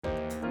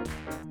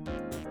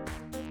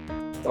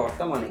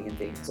startar man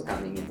ingenting så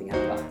kan ingenting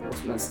hända.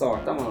 Men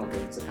startar man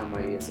någonting så kan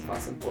man ju ge sig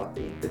fasen på att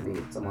det inte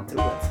blir som man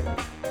tror att det ska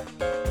bli.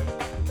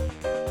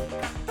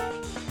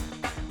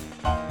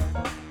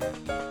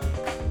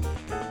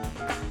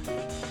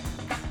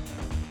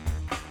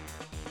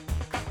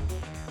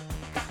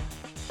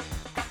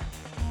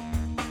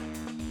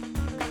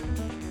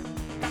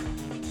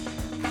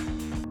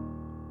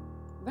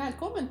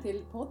 Välkommen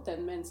till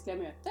podden Mänskliga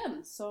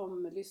möten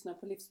som lyssnar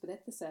på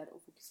livsberättelser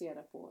och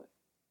fokuserar på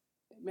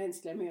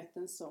mänskliga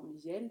möten som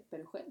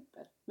hjälper och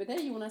stjälper. Med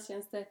dig Jonas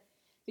känns det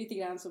lite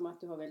grann som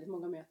att du har väldigt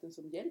många möten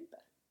som hjälper.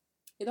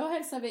 Idag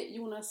hälsar vi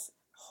Jonas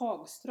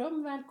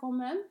Hagström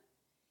välkommen.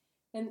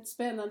 En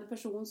spännande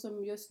person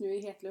som just nu är i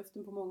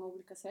hetluften på många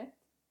olika sätt.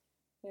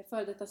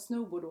 Före detta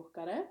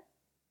snowboardåkare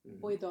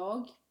och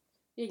idag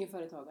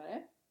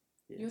egenföretagare.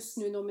 Yes. Just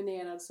nu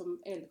nominerad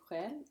som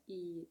eldsjäl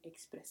i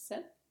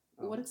Expressen.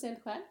 Ja. Årets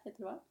eldsjäl heter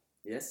det va?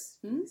 Yes.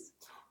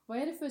 Vad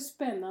är det för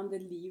spännande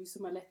liv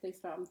som har lett dig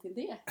fram till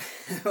det?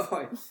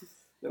 Oj,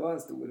 det var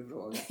en stor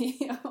fråga.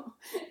 Ja.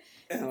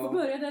 Du får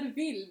börja där du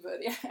vill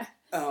börja.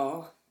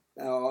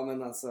 Ja,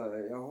 men alltså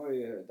det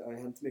har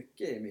hänt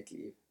mycket i mitt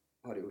liv.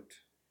 Har det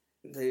gjort.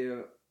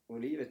 Och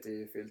livet är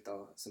ju fyllt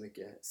av så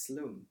mycket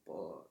slump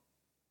och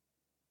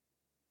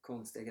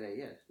konstiga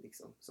grejer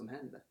liksom, som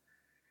händer.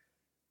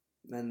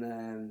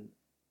 Men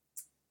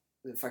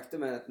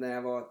faktum är att när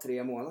jag var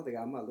 3 månader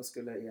gammal då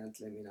skulle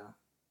egentligen mina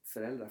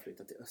föräldrar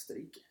flytta till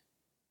Österrike.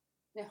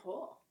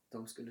 Jaha.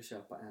 De skulle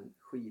köpa en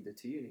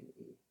skiduthyrning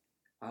i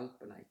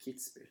Alperna i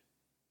Kitzbühel.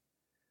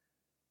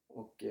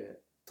 Och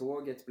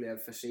tåget blev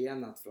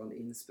försenat från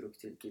Innsbruck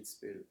till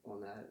Kitzbühel och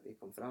när vi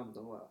kom fram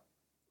då var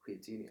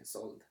skiduthyrningen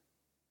såld.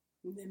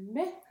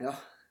 Nämen. Ja.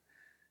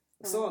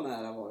 Så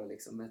nära var det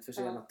liksom med ett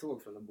försenat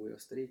tåg från att bo i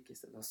Österrike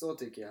istället. Och så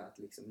tycker jag att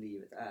liksom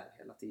livet är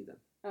hela tiden.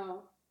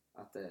 Ja.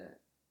 Att det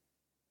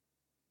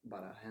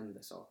bara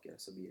händer saker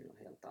så blir det något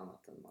helt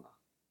annat än man har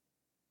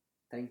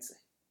tänkt sig.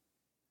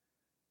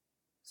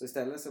 Så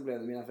istället så blev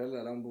det, mina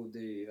föräldrar de bodde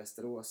i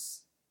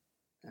Västerås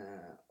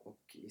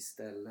och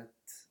istället,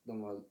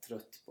 de var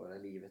trött på det här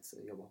livet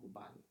så jobba på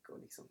bank och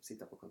liksom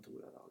sitta på kontor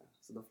hela dagen.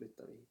 Så då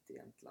flyttade vi hit till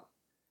Jämtland.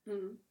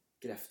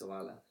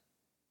 Gräftovallen.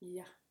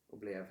 Ja. Och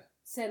blev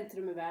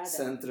centrum i världen.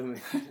 Centrum i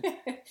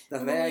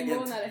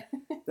världen.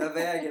 där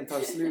vägen tar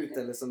slut,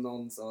 eller som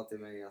någon sa till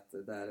mig att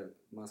där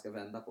man ska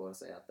vända på och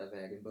säga att där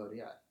vägen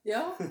börjar.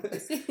 Ja,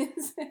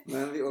 precis.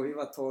 Men vi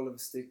var 12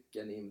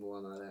 stycken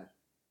invånare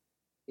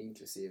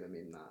inklusive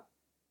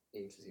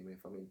min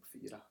familj på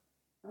 4.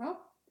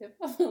 Ja, det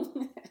var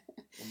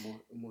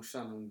och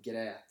morsan hon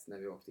grät när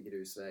vi åkte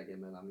grusvägen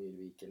mellan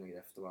Myrviken och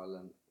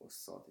Gräftovallen och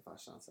sa till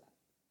farsan så här: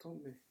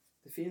 Tommy,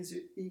 det finns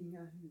ju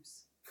inga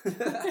hus.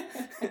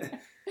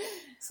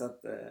 Så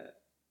att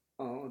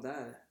ja,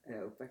 där är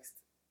jag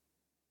uppväxt.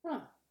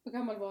 Ja, hur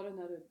gammal var du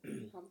när du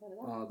hamnade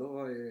där? Ja, då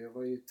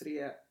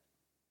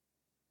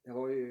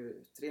var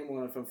ju 3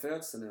 månader från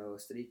födseln när jag var i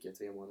Österrike,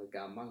 3 månader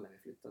gammal när vi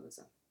flyttade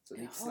sen. Så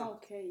det gick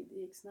snabbt. Okej, det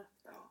gick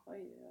snabbt.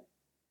 Oj.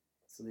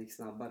 Så det gick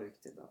snabba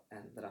ryck till att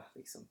ändra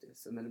liksom till.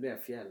 Men det blev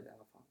fjäll i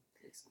alla fall.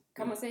 Liksom.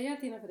 Kan man säga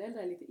att dina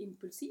föräldrar är lite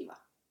impulsiva?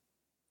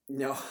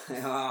 Ja,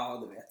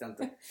 det vet jag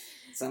inte.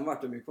 Sen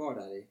var de ju kvar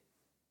där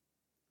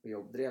och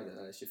jobbdrev det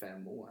där i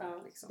 25 år.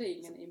 Ja, liksom. det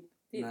är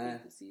inte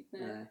impulsivt.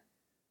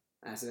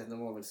 Nej, så de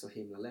var väl så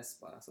himla less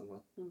bara.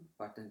 Så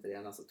vart det inte det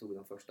ena så tog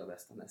de första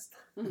bästa nästa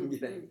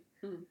grej.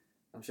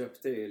 De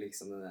köpte ju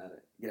liksom den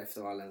där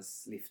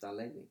Gräftovallens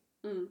liftanläggning.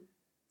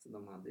 Så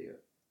de hade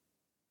ju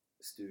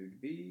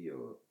stugby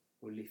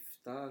och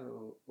liftar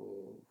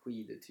och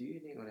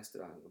skiduthyrning och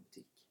restaurang och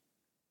butik.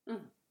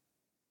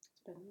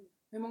 Spännande.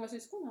 Hur många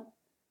syskon har?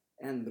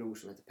 En bror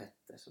som heter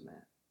Petter som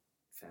är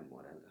 5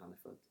 år äldre. Han är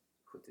född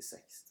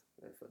 76.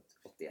 Jag är född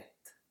 81.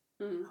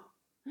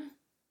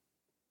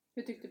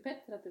 Hur tyckte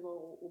Petter att det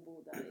var att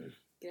bo där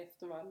i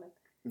Gräftovallen?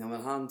 Ja,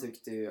 men han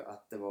tyckte ju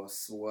att det var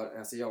svårt.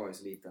 Alltså jag var ju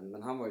så liten,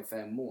 men han var ju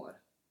 5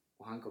 år.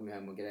 Och han kom ju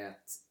hem och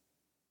grät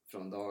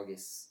från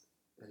dagis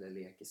eller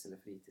lekis eller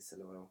fritids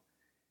eller vad det var.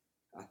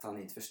 Att han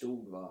inte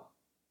förstod vad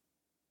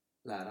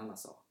lärarna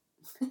sa.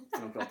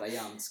 För de pratade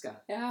janska.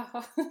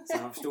 Jaha. Så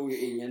han förstod ju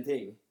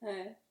ingenting.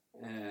 Nej.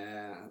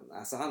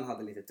 Alltså han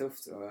hade lite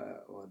tufft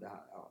och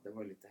det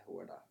var lite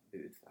hårda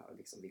bud för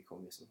liksom, vi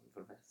kom ju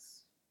från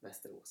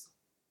Västerås.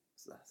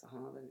 Så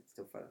han hade lite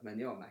tuffare. Men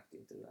jag märkte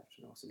inte det där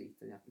eftersom jag var så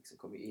liten. Jag liksom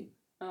kom ju in.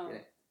 Ja,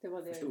 det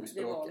var förstod det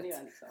språket.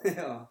 vanliga liksom.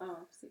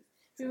 Ja, precis.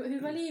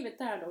 Hur var livet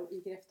där då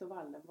i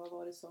Gräftovallen? Vad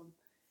var det som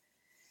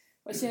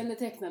var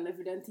kännetecknande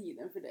för den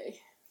tiden för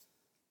dig?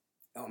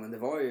 Ja, men det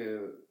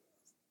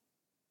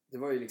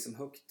var ju liksom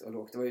högt och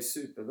lågt. Det var ju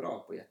superbra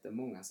på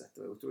jättemånga sätt.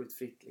 Det var otroligt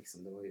fritt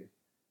liksom. Det var ju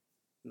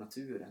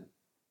naturen.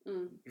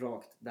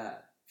 Rakt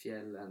där.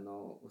 Fjällen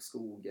och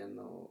skogen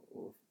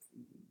och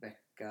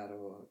bäckar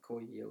och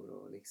kojor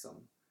och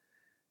liksom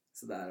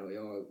sådär. Och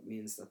jag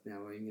minns att när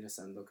jag var yngre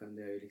sen då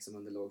kunde jag ju liksom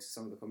under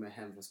lågsäsong då kom jag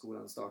hem från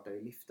skolan och startade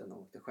i liften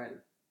och åkte själv.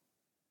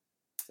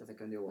 Så att jag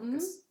kunde åka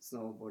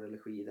snowboard eller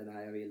skidor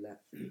när jag ville.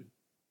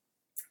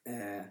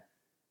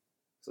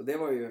 Så det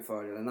var ju en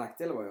fördel. En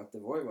nackdel var ju att det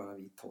var ju bara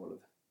vi 12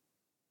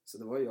 Så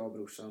det var jag och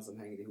brorsan som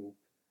hängde ihop.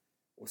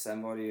 Och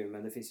sen var det ju,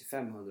 men det finns ju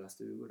 500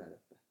 stugor där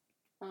uppe.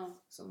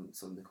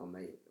 Som det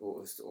kommer i.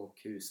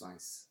 Och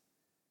husvagns.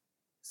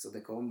 Så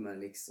det kommer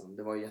liksom,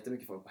 det var ju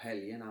jättemycket folk på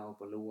helgerna och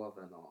på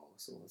loven och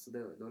så. Så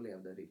då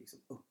levde det liksom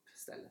upp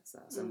stället. Så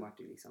här. Sen var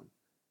det ju liksom,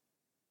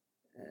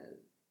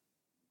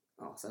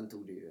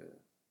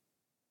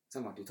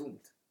 sen var det ju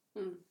tomt.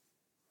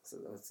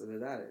 Så det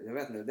där, jag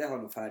vet inte, det har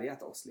nog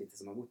färgat oss lite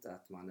som har bott där.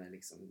 Att man är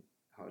liksom,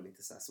 har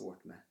lite så här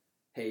svårt med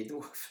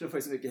hejdå. För det var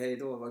ju så mycket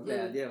hejdå, det var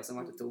glädje och sen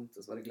var det tomt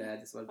och så var det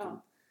glädje, så var det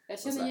tomt. Jag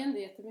känner igen det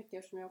jättemycket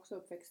eftersom jag också är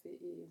uppväxt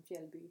i en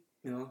fjällby.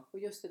 Ja. Och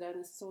just det där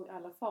när såg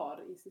alla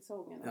far i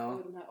säsongen.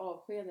 Och de här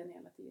avskeden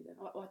hela tiden.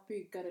 Och att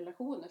bygga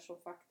relationer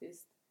som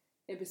faktiskt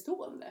är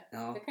bestående.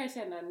 Ja. Det kan jag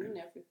känna nu när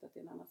jag flyttat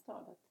till en annan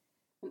stad. Att,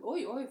 men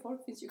oj,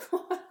 folk finns ju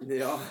kvar.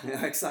 Ja,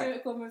 exakt.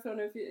 Jag kommer från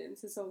en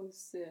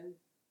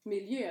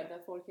säsongsmiljö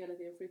där folk hela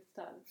tiden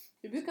flyttar.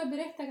 Du brukar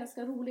berätta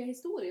ganska roliga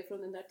historier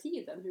från den där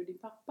tiden. Hur din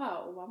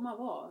pappa och mamma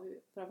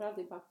var. Framförallt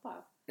din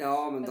pappa.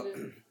 Ja, men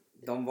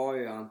de var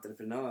ju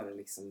entreprenörer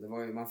liksom. Det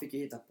var ju, man fick ju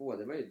hitta på.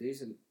 Det är ju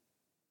så en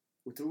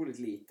otroligt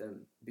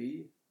liten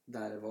by.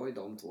 Där det var ju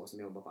de två som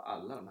jobbade på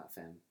alla de här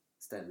 5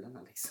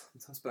 ställena liksom.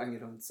 Som sprang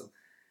runt så.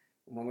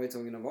 Och man var ju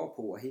tvungen att vara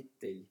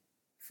påhittig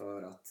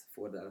för att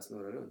få det där att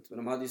snurra runt. Men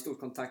de hade ju stort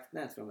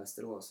kontaktnät från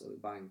Västerås och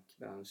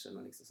bankbranschen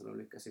och liksom, så de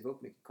lyckades ju få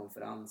upp mycket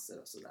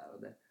konferenser och sådär.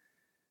 Och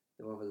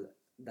det var väl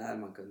där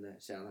man kunde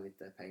tjäna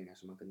lite pengar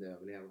så man kunde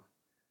överleva.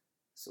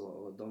 Så,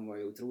 och de var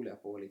ju otroliga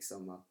på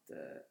liksom att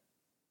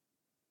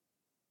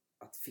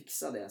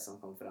fixa det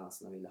som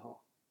konferenserna ville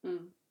ha.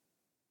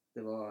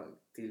 Det var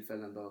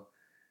tillfällen då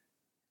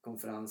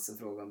konferensen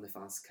frågade om det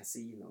fanns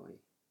kasino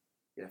i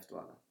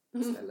Gräftvalla.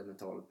 Ställe med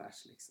 12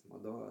 pers liksom.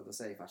 Och då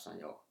säger farsan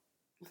ja.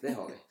 Det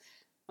har vi.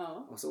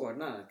 Och så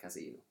ordnar ett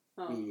kasino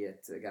i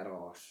ett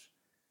garage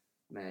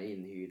med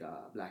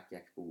inhyrda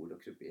blackjackbord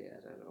och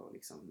krupierer och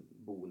liksom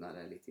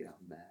bonare lite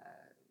grann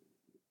med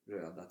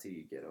röda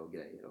tyger och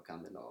grejer och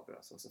kandelabrar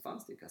och så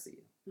fanns det ju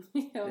kasino.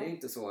 Det är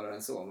inte svårare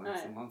än så, men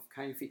liksom, man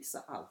kan ju fixa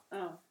allt.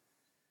 Ja.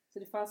 Så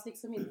det fanns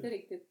liksom inte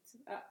riktigt,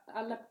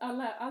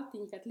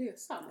 allting gick att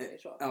lösa.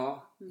 Så.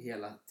 Ja,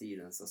 hela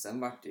tiden. Så sen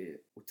var det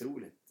ju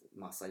otroligt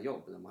massa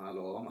jobb när man har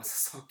lovat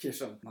massa saker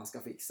som man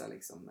ska fixa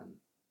liksom,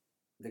 men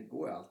det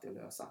går ju alltid att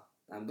lösa.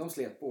 De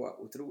slet på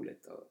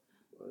otroligt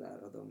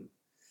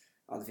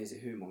och det finns ju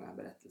hur många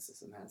berättelser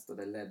som helst och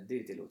det ledde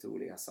ju till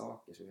otroliga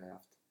saker. Så vi har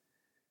haft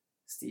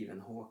Stephen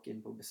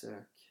Hawking på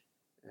besök,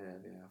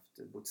 vi har haft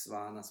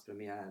Botswanas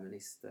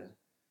premiärminister,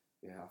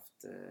 vi har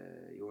haft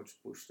George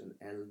Bush den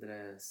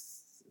äldre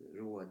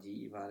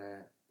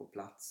rådgivare på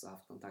plats och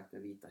haft kontakt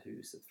med Vita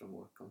huset från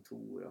vårt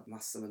kontor och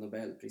massor med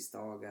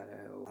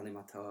Nobelpristagare och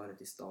animatörer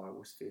till Star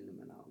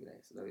Wars-filmerna och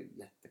grejer. Så det var ju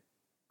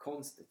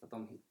jättekonstigt att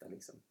de hittar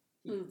liksom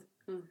hit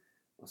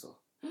och så.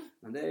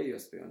 Men det är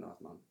just på grund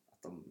av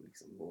att de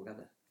liksom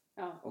vågade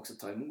också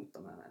ta emot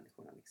de här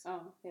människorna liksom.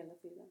 Ja, hela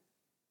tiden.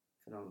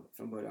 För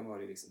från början var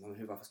det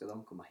liksom, varför ska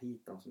de komma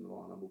hit, de som är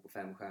vana att bo på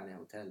 5-stjärniga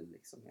hotell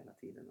liksom hela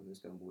tiden, och nu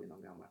ska de bo i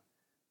någon gammal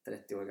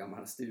 30 år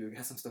gammal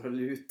stuga som står och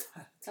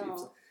lutar typ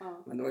så.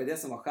 Men det var ju det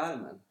som var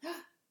charmen.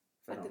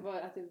 Att det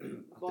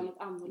var något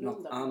annorlunda.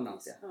 Något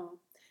annat, ja.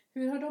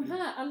 Hur har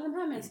alla de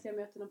här mänskliga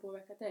mötena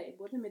påverkat dig?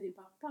 Både med din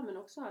pappa men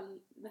också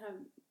all den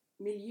här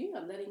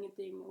miljön där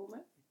ingenting är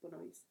omöjligt på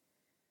något vis.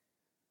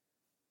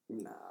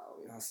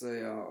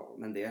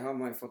 Men det har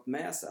man ju fått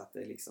med sig, att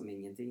det liksom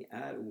ingenting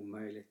är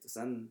omöjligt. Och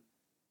sen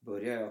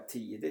började jag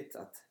tidigt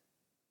att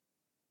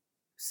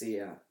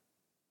se,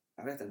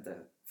 jag vet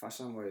inte,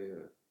 farsan var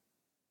ju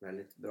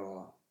väldigt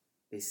bra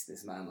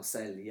businessman och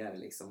säljare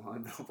liksom, han var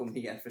bra på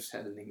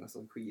merförsäljning och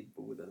så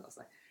skidboden och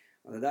så.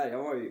 Och det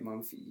där,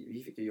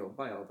 vi fick ju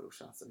jobba, jag och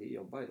brorsan, så vi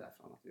jobbade ju där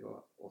från att vi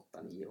var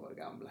 8-9 år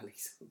gamla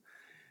liksom.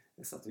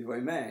 Så att vi var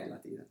ju med hela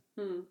tiden.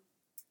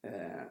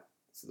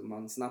 Så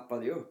man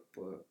snappade ju upp,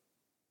 och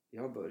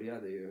jag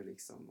började ju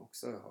liksom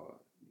också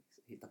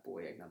hitta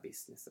på egna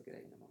business och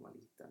grejer när man var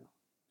liten.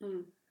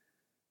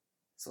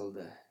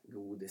 Sålde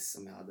godis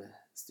som jag hade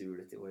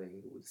stulit i vår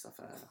egen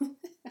godisaffär.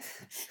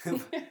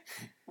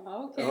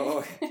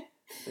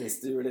 Det är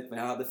stuligt, men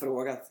jag hade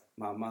frågat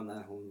mamma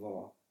när hon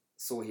var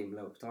så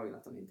himla upptagen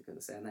att hon inte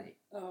kunde säga nej.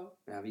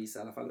 Men jag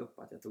visade i alla fall upp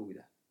att jag tog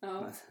det.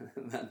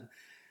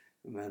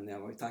 Men jag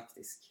var ju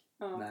taktisk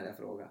när jag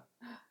frågade.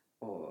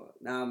 Och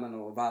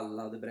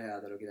vallade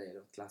brädor och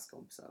grejer åt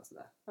klasskompisar och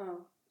sådär.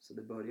 Så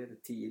det började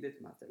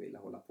tidigt med att jag ville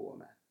hålla på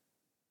med.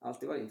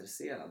 Alltid varit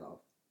intresserad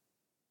av.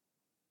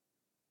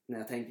 När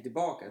jag tänker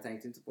tillbaka, jag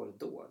tänkte inte på det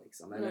då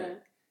liksom.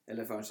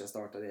 Eller förrän jag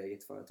startade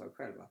eget företag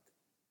själv.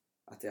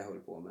 Att jag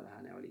höll på med det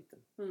här när jag var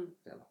liten.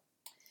 Redan.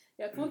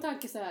 Jag får en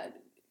tanke så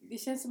här. Det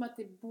känns som att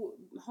det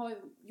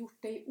har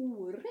gjort dig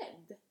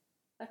orädd.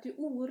 Att du är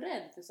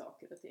orädd för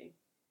saker och ting.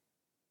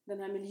 Den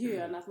här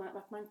miljön,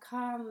 att man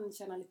kan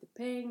tjäna lite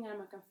pengar,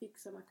 man kan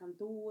fixa, man kan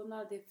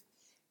dona.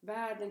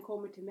 Världen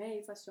kommer till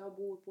mig fast jag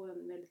bor på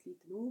en väldigt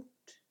liten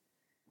ort.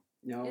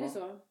 Ja, är det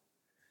så?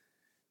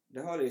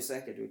 Det har det ju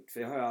säkert gjort. För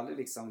jag har ju aldrig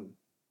liksom,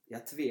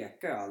 jag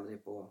tvekar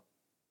aldrig på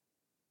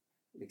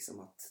liksom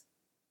att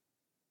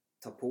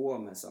ta på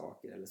mig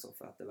saker eller så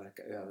för att det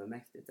verkar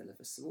övermäktigt eller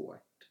för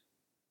svårt.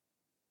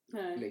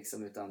 Nej.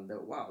 Liksom, utan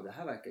wow, det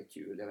här verkar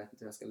kul, jag vet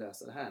inte hur jag ska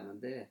lösa det här, men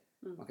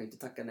man kan ju inte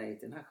tacka nej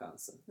till den här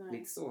chansen. Nej.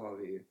 Lite så har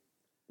vi ju.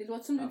 Det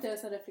låter som du inte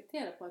ens har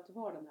reflekterat på att du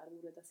har den här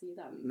orädda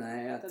sidan.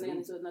 Nej, jag tror den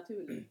är så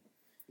naturlig.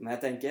 Men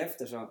jag tänker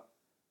efter så,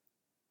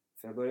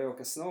 för jag började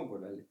åka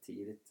snowboard väldigt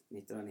tidigt,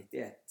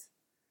 1991.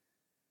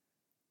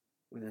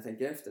 Och när jag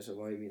tänker efter så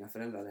var ju mina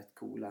föräldrar rätt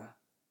coola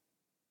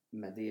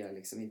med det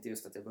liksom. Inte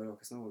just att jag började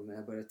åka snowboard, men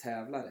jag började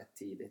tävla rätt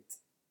tidigt.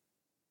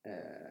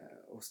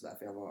 Och sådär,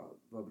 för jag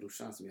var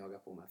brorsan som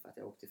jagade på mig för att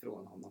jag åkte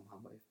ifrån honom.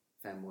 Han var ju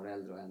 5 år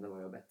äldre och ändå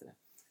var jag bättre.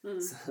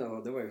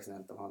 Så det var ju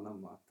snällt av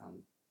honom att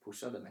han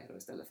pushade mig då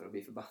istället för att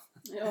bli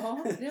förbannad.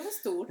 Ja, det var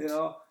stort.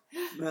 Ja,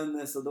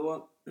 men så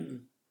då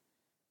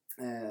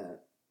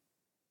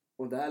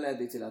och det här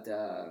ledde till att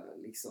jag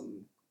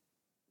liksom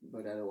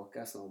började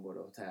åka snowboard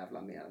och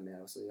tävla mer och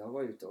mer. Och så jag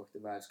var ute och åkte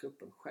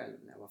världscupen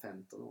själv när jag var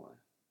 15 år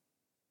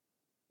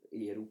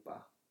i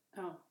Europa.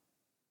 Ja.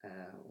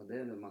 Och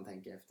det när man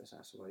tänker efter så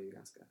här så var det ju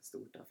ganska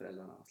stort av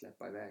föräldrarna att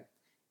släppa iväg.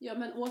 Ja,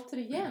 men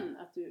återigen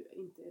att du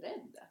inte är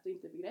rädd, att du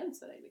inte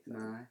begränsar dig liksom.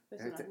 Nej.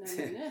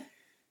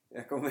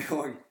 Jag kommer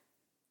ihåg,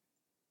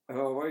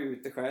 jag var ju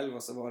ute själv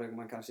och så var det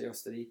man kanske i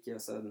Österrike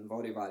och sen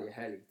var det i varje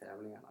helg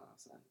tävlingarna.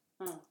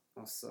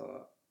 Och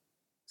så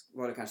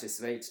var det kanske i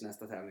Schweiz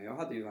nästa tävling. Jag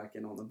hade ju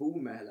varken någon att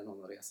bo med eller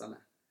någon att resa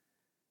med.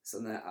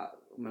 Så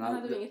men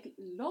hade du inget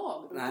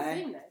lag runt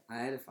omkring dig?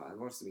 Nej, det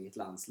var som inget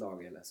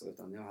landslag eller så,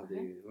 utan jag hade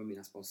ju, det var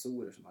mina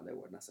sponsorer som hade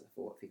ordnat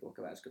så att fick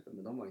åka världscupen,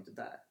 men de var ju inte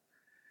där.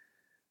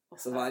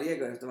 Så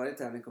efter varje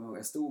tävling kom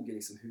jag stod i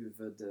liksom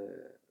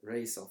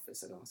race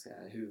office eller vad man ska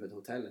säga,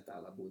 huvudhotellet där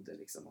alla bodde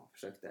liksom och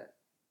försökte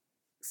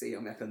se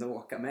om jag kunde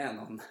åka med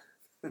någon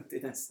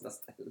till nästa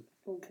ställe.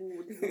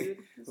 Gud.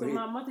 Som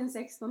mamma till en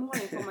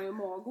 16-åring får man ju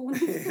magon.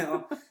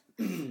 Ja,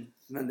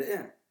 men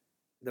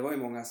det var ju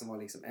många som var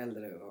liksom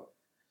äldre och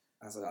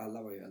alltså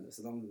alla var ju äldre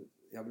så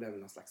jag blev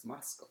någon slags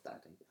maskot där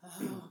tänkte jag.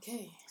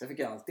 Okay. Så jag fick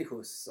alltid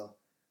skjuts och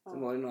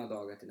sen var det några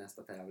dagar till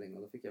nästa tävling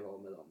och då fick jag vara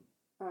med dem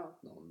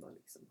någon dag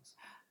liksom. Och så.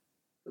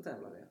 Då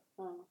tävlade jag.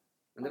 Ja.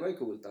 Men det var ju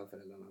coolt av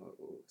föräldrarna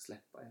att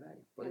släppa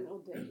iväg på det. Men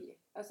och dig.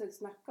 Alltså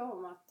snacka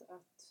om att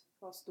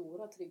ha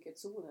stora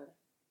trygghetszoner.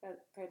 Jag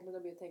kan inte låta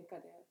bli att tänka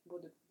det.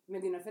 Både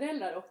med dina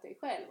föräldrar och dig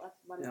själv.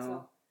 Att man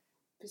liksom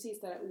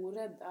precis där är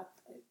orädd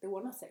att det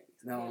ordnar sig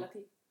liksom, hela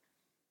tiden.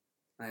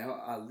 Nej, jag har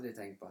aldrig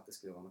tänkt på att det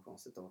skulle vara något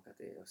konstigt att åka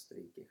till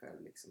Österrike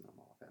själv liksom när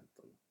man var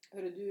 15.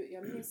 Hörru du,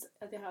 jag minns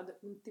att jag hade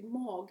ont i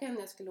magen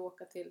när jag skulle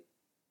åka till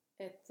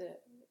ett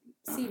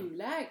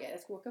simläger. Jag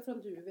skulle åka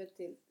från Duved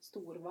till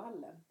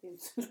Storvallen. Det är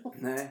inte så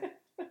långt.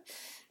 Nej.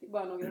 Det är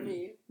bara några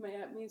mil. Men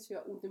jag minns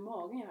hur ont i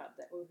magen jag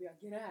hade och hur jag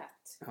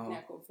grät när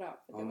jag kom fram.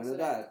 Ja, men det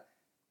där,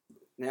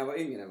 när jag var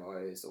yngre var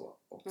jag ju så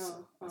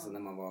också. Alltså när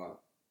man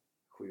var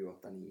 7,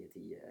 8, 9,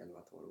 10,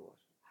 11, 12 år.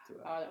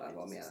 Tror jag det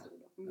var mer.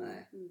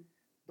 Nej,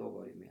 då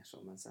var det mer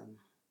så. Men sen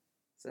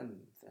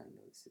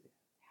förändrades det.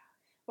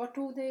 Vart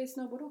tog det i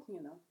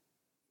snowboardåkningen då?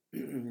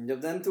 Ja,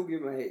 den tog ju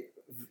mig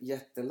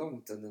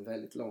jättelångt under en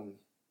väldigt lång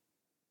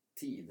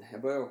tid.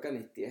 Jag började åka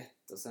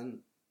 91 och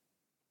sen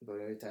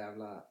började jag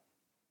tävla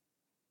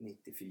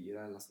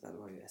 94 eller så där. Det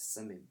var ju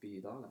SM i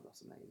Bydalen då,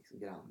 som är liksom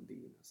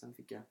grannbyn. Och sen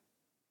fick jag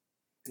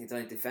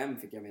 1995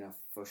 fick jag mina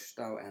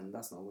första och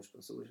enda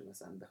snowboardsponsorer som jag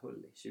sen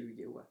behöll i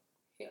 20 år.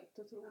 Helt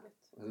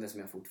otroligt. Och det som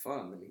jag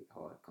fortfarande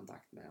har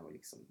kontakt med och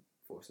liksom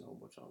får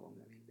snowboards av om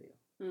jag vill det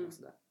och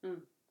sådär.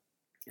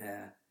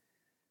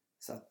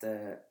 Så att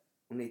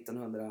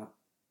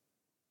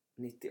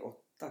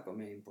 1998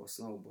 kom jag in på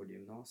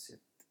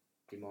snowboardgymnasiet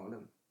i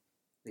Malung.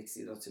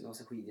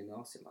 Riksidrottsgymnasiet,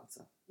 skidgymnasium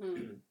alltså.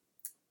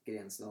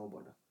 Gren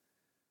snowboard då.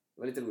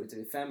 Det var lite roligt, det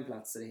var 5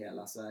 platser i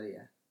hela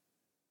Sverige.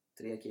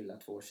 3 killar,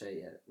 2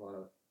 tjejer.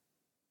 Varav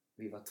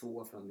vi var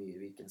 2 från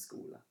Myrvikens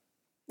skola.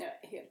 Ja,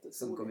 helt otroligt.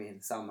 Som kom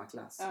in samma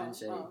klass. En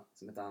tjej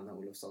som heter Anna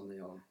Olofsson och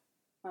jag.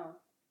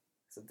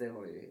 Så det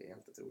var ju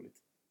helt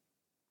otroligt.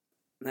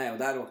 Nej, och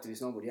där åkte vi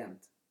snowboard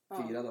jämt.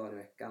 4 dagar i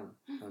veckan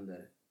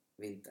under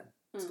vintern.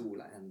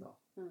 Skola en dag.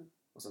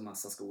 Och så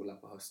massa skola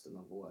på hösten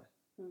och vår.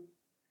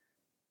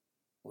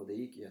 Och det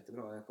gick ju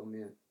jättebra. Jag kom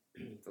ju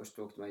först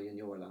åkte man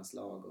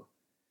juniorlandslag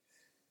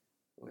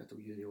och jag tog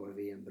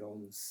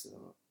junior-VM-brons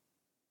och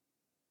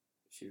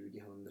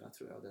 2000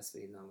 tror jag, och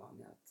dessförinnan vann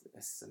jag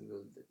ett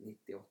SM-guld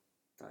 98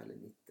 eller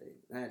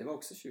 90. Nej, det var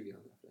också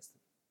 2000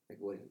 förresten. Det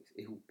går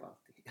ihop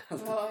allting.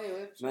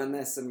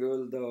 Men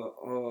SM-guld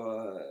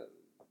och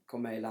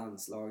kom med i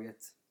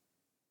landslaget.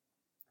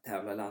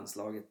 Tävlade i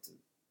landslaget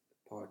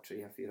ett par,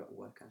 3, 4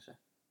 år kanske.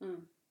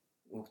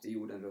 Åkte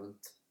jorden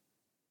runt.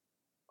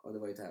 Och det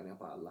var ju tävlingar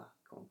på alla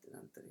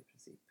kontinenter i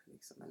princip.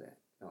 Liksom. Eller,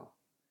 ja.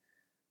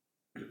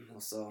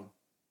 Och så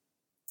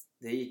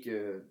det gick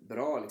ju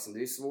bra liksom. Det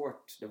är ju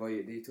svårt. Det är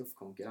ju tuff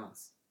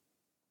konkurrens.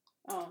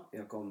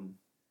 Jag tror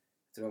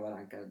jag var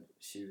rankad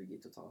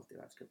 20 totalt i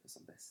världscupen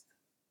som bäst.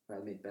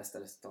 Mitt bästa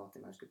resultat i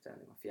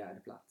världscuptävling var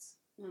 4:e plats.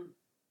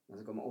 Men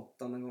så kom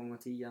 8 någon gång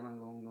och 10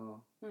 någon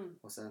gång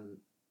och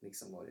sen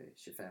liksom var det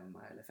 25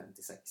 eller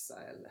 56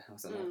 eller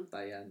och sen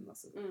 8 igen och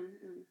så.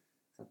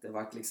 Så Så att det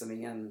var liksom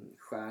ingen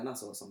stjärna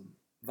så som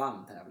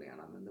vann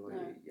tävlingarna, men det var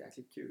ju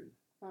jäkligt kul.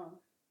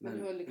 Ja. Men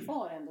du höll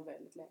kvar ändå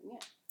väldigt länge.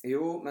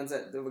 Jo, men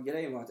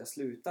grejen var att jag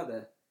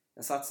slutade.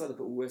 Jag satsade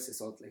på OS i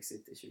Salt Lake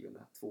City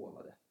 2002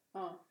 var det.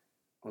 Ja.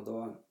 Och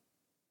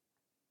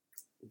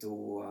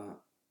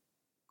då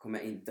kom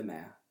jag inte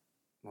med.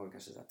 Det var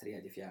kanske så här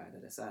 3:e, 4:e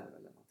reserv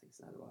eller någonting.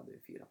 Så då hade vi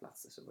 4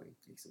 platser, så det var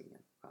inte liksom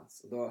ingen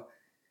chans. Och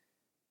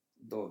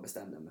då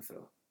bestämde jag mig för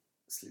att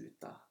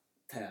sluta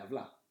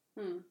tävla.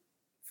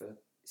 För att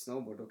i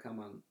snowboard då kan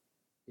man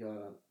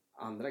göra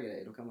andra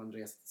grejer. Då kan man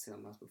resa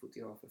tillsammans med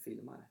fotografer och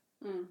filmare.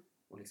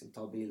 Och liksom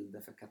ta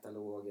bilder för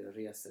kataloger,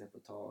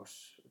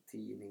 resereportage,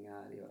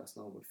 tidningar, göra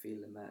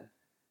snowboardfilmer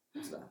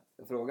och sådär.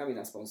 Jag frågade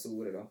mina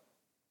sponsorer då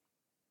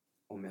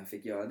om jag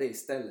fick göra det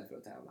istället för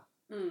att tävla.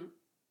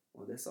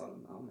 Och det sa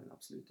de, ja men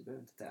absolut, du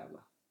behöver inte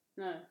tävla.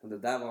 Nej. Och det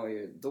där var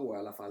ju då i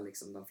alla fall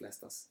liksom de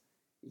flestas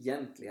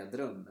egentliga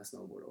dröm med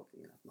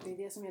snowboardåkningen. Det är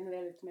det som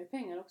genererar lite mer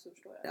pengar också,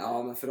 förstår jag.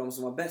 Ja, men för de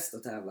som var bäst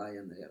att tävla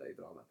genererar ju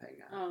bra med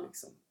pengar.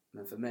 Liksom.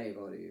 Men för mig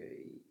var det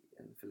ju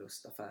en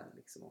förlustaffär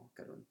liksom, att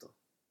åka runt och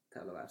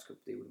tävla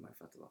världscup. Det gjorde man ju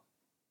för att det var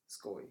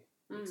skoj.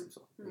 Liksom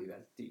så. Det är ju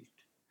väldigt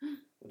dyrt.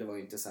 Och det var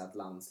ju inte så att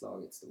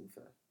landslaget stod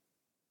för,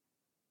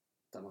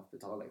 utan man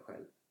betalade ju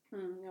själv.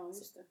 Ja,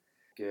 just det.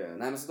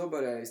 Men så då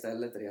började jag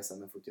istället resa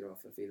med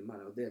fotografer och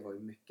filmare, och det var ju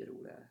mycket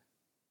roligare.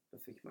 Då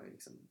fick man ju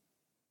liksom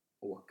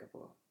åka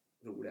på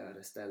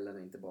roligare ställen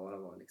och inte bara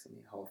vara liksom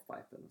i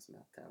halfpipen som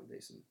jag tävlade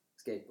i, som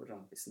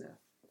skateboardramp i snö.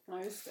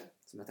 Ja, just det.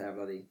 Som jag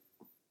tävlade i.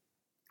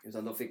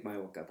 Utan då fick man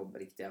ju åka på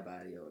riktiga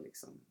berg och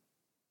liksom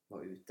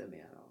vara ute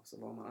mer, och så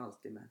var man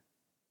alltid med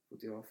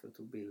fotografer och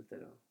tog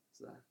bilder och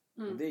sådär.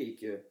 Och det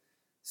gick ju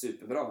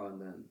superbra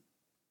under en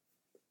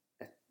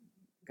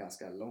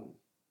ganska lång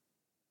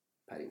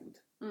period.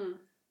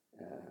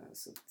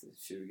 Så att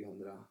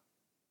 2008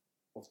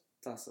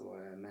 så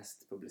var jag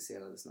mest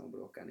publicerade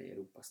snowboardåkaren i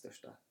Europas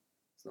största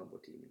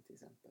snowboardtidning till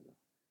exempel.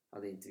 Jag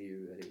hade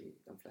intervjuer i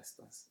de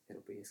flesta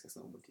europeiska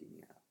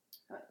snowboardtidningar.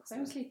 Jag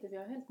skäms lite, för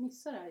jag har helt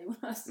missat det här,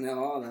 Jonas.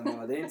 Ja,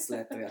 det är inte så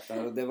lätt att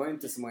veta. Och det var ju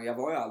inte så många. Jag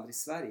var ju aldrig i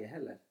Sverige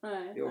heller.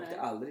 Jag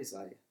åkte aldrig i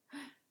Sverige.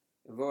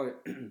 Jag var ju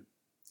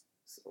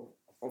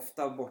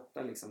ofta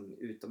borta liksom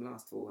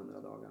utomlands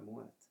 200 dagar om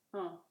året.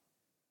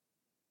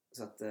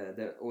 Så att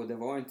det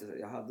var inte,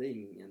 jag hade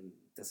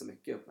inte så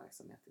mycket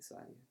uppmärksamhet i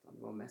Sverige, utan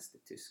det var mest i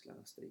Tyskland,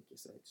 Österrike,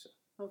 Schweiz,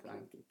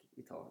 Frankrike,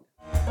 Italien.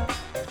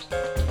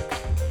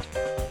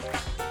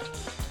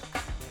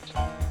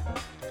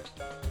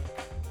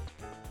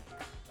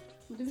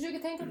 Du försöker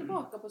tänka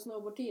tillbaka på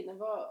snowboardtiden.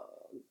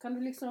 Kan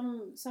du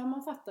liksom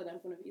sammanfatta den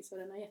på något vis, vad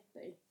den har gett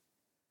dig?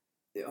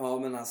 Ja,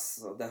 men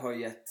alltså det har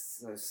gett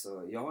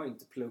så jag har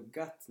inte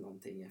pluggat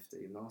någonting efter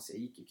gymnasiet.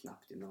 Jag gick ju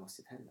knappt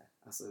gymnasiet heller.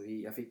 Alltså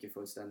jag fick ju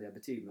fullständiga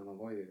betyg, men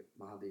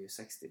man hade ju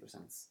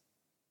 60%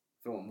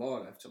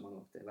 frånvaro eftersom man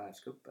åkte i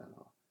världscupen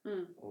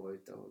och var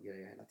ute och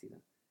grejade hela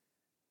tiden.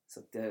 Så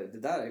att det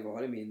där har ju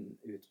varit min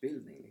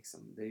utbildning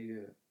liksom. Det är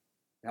ju,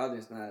 jag hade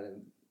ju sån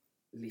här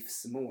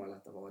livsmål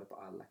att ha varit på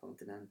alla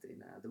kontinenter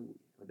innan jag dog,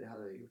 och det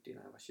hade jag gjort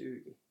innan jag var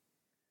 20.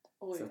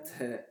 Oj, så att,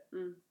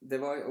 det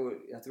var, och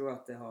jag tror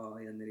att det har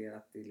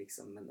genererat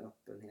liksom en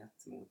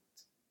öppenhet mot,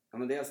 ja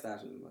men dels där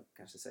som man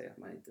kanske säger att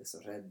man inte är så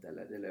rädd,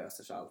 eller det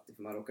löser sig alltid,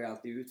 för man råkar ju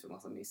alltid ut för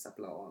massa missa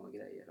plan och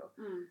grejer, och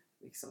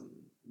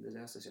liksom, det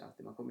löser sig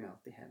alltid, man kommer ju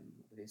alltid hem,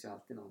 och det finns ju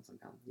alltid någon som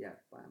kan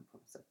hjälpa en på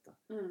något sätt då.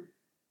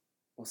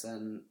 Och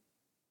sen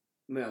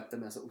möter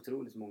med så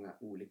otroligt många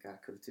olika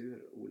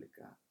kulturer,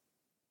 olika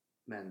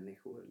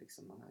människor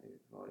liksom. Man har ju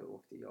varit och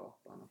åkt i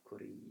Japan och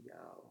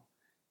Korea och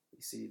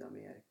i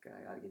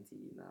Sydamerika, i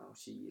Argentina och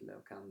Chile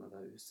och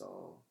Kanada,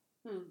 USA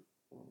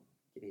och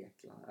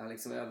Grekland, ja,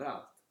 liksom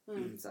överallt.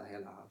 Så här,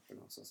 hela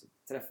Alpen och så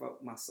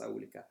träffa massa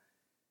olika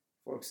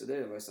folk, så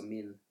det var ju som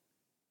min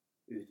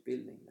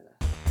utbildning det där.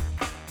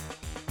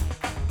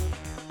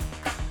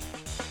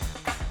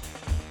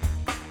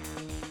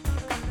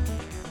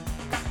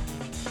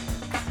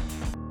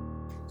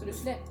 Så du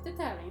släppte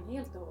tävlingen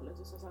helt och hållet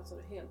och så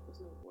satsade du helt på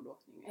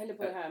snowboardåkning? Eller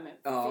på det här med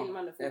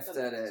filmande, fotade?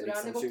 Efter så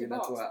liksom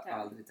 2002 har jag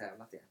aldrig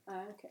tävlat igen.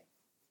 Nej, okej.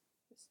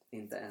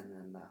 Inte en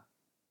enda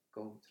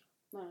gång, tror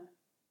jag. Nej.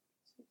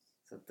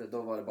 Så att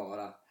då var det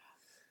bara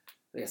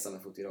resa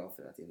med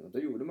fotografer hela tiden. Och då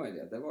gjorde man ju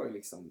det.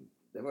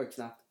 Det var ju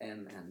knappt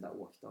en enda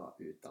åkdag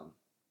utan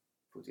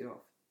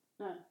fotograf.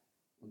 Nej.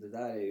 Och det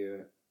där är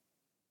ju,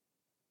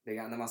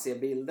 när man ser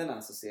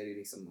bilderna så ser det ju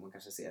liksom, man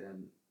kanske ser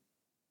en,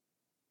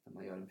 när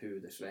man gör en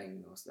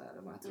pudersväng och sådär,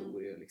 och man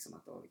tror ju liksom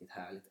att vilket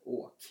härligt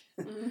åk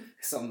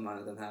som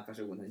den här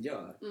personen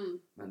gör.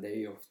 Men det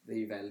är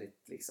ju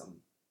väldigt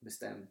liksom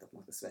bestämt att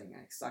man ska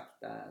svänga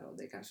exakt där, och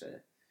det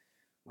kanske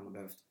man har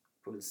behövt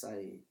pulsa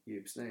i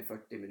djupsnö i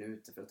 40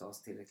 minuter för att ta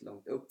sig tillräckligt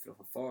långt upp för att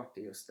få fart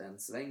i just den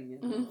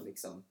svängen. Och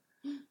liksom,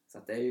 så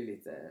att det är ju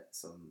lite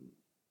som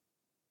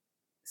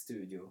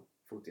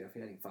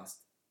studiofotografering,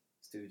 fast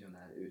studion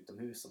är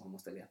utomhus och man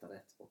måste leta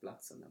rätt på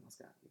platsen där man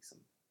ska liksom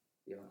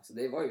göra. Så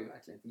det var ju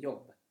verkligen ett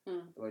jobb.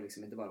 Det var ju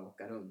liksom inte bara att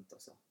åka runt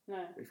och så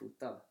bli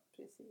fotad.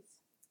 Precis.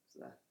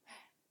 Sådär.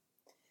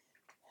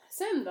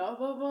 Sen då,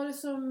 vad var det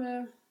som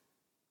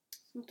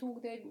som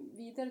tog dig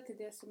vidare till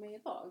det som är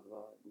idag?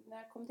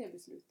 När kom det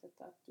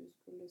beslutet att du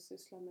skulle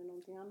syssla med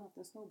någonting annat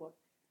än snowboard?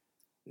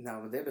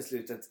 Nej, men det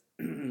beslutet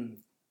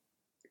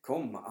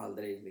kom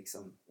aldrig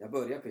liksom. Jag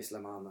började pyssla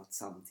med annat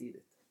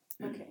samtidigt.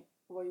 Okej.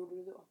 Och vad gjorde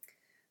du då?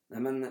 Nej,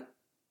 men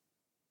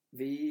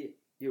vi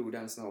gjorde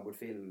en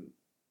snowboardfilm.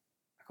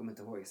 Jag kommer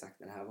inte ihåg exakt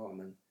när det här var,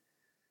 men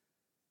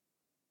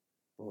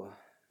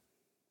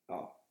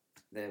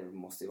det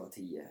måste ju vara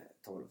 10,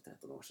 12,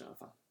 13 år sedan i alla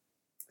fall.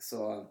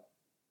 Så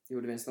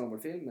gjorde vi en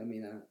snowboardfilm med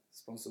mina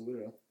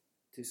sponsorer,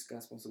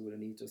 tyska sponsorer,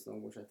 Nitro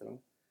Snowboards heter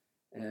de.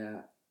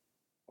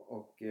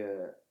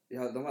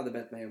 De hade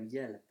bett mig om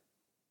hjälp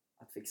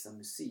att fixa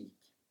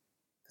musik.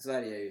 För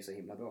Sverige är ju så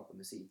himla bra på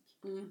musik.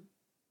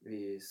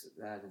 Vi är ju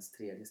världens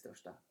 3:e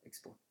största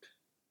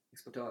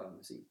exportör av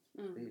musik.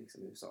 Det är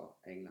liksom USA,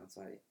 England,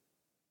 Sverige.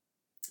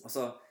 Och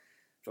så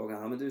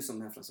frågade han, men du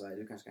som är från Sverige,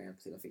 du kanske kan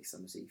hjälpa till att fixa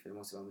musik. För det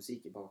måste vara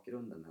musik i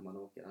bakgrunden när man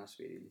åker, annars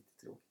blir det lite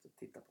tråkigt att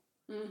titta på.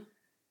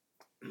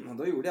 Och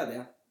då gjorde jag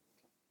det.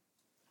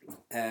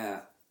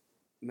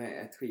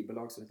 Med ett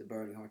skivbolag som heter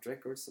Burning Heart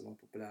Records som var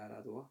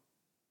populära då.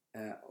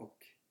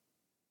 Och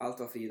allt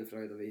var frid och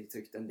fröjd och vi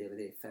tryckte en DVD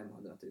i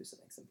 500 000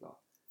 exemplar.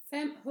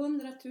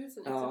 500 000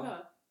 exemplar?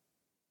 Ja.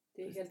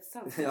 Det är helt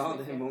sant. Ja,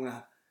 det är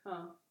många.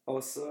 Ja.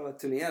 Och så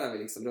turnerade vi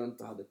liksom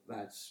runt och hade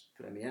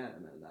världspremiär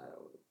med det där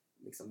och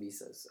liksom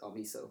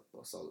visa upp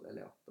och sålde,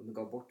 eller ja, de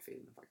gav bort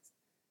filmen faktiskt.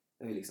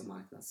 Det var ju liksom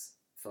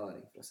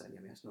marknadsföring för att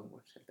sälja mer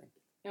snowboards helt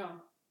enkelt.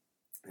 Ja.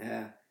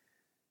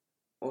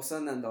 Och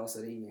sen en dag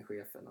så ringer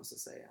chefen och så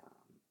säger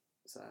han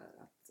så här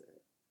att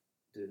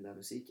du, den där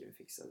musiken vi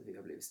fixade, vi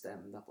har blivit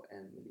stämda på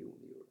 1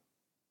 miljon euro.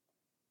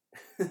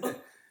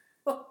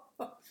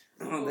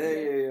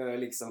 Det är ju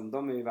liksom,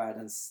 de är ju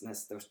världens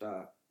näst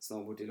största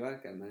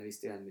snowboardtillverkare, men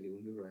visst är 1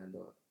 miljon euro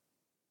ändå,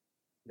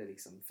 det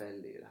liksom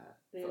fäller ju det här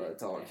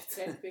företaget.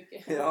 Det är rätt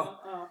mycket.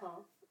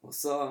 Ja. Och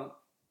så,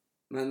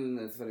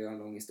 men för att göra en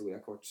lång historia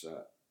kort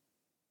så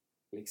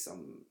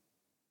liksom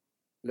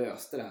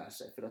löste det här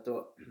sig. För att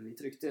då, vi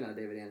tryckte den här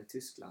DVDn i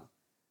Tyskland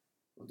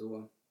och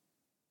då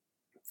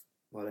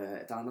var det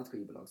ett annat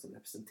skivbolag som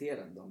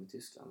representerade dem i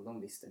Tyskland och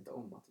de visste inte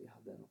om att vi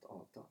hade något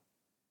avtal.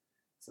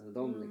 Så när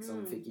de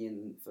liksom fick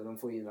in, för de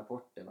får ju in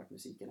rapporter vart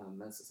musiken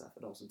används och så här,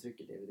 för de som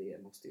trycker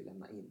DVD måste ju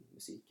lämna in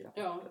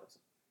musikrapporter och så.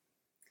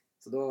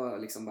 Så då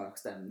liksom bara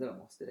stämde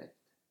de oss direkt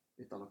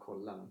utan att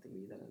kolla någonting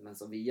vidare. Men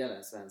så via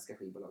det svenska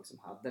skivbolag som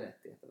hade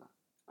rättigheterna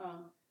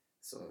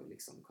så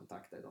liksom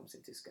kontaktade de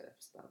sin tyska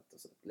representant och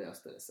så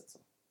löste det sig så.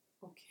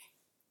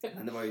 Okay.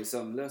 Men det var ju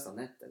sömnlösa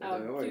nätter.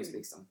 Det var ju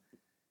liksom,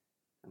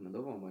 men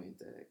då var man ju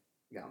inte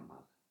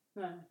gammal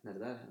när det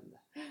där hände.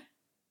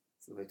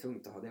 Så det var ju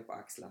tungt att ha det på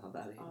axlarna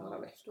där i några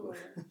veckor.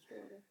 Förstår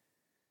det.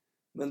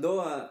 Men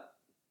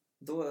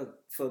då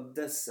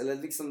föddes, eller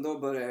liksom då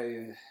började jag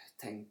ju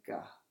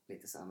tänka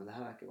lite så här, men det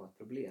här verkar vara ett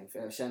problem. För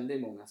jag kände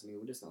ju många som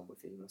gjorde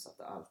snowboardfilmer och så att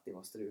det alltid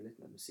var struligt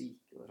med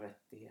musik och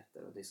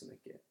rättigheter och det är så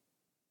mycket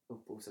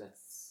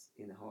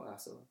upphovsrättsinnehav,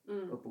 alltså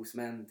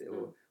upphovsmän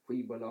och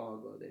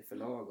skivbolag och det är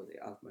förlag och det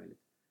är allt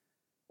möjligt.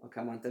 Och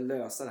kan man inte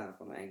lösa det här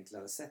på något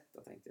enklare sätt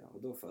då, tänkte jag.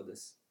 Och då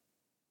föddes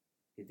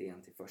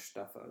idén till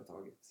första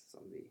företaget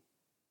som vi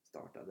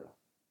startade då.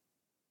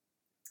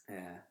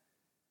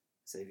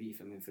 Så vi,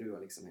 för min fru har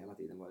liksom hela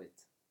tiden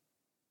varit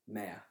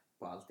med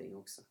på allting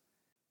också.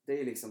 Det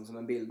är liksom som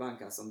en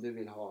bildbank, alltså om du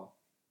vill ha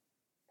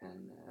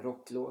en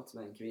rocklåt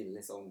med en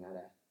kvinnlig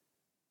sångare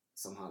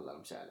som handlar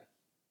om kärlek.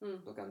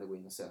 Då kan du gå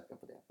in och söka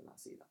på det på den här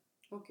sidan.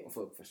 Okay. Och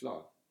få upp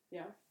förslag.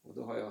 Ja. Och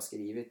då har jag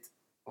skrivit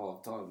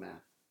avtal med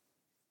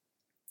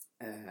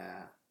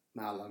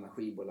alla de här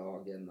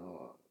skivbolagen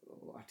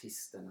och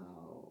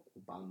artisterna och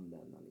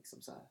banden och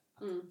liksom så här.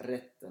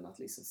 Rätten att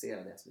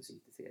licensiera deras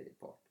musik till tredje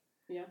part.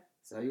 Ja.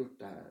 Så jag har gjort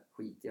det här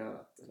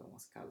skitgörat, eller vad man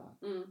ska kalla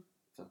det.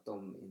 För att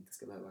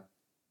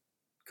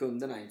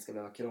kunderna inte ska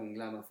behöva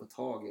krångla med att få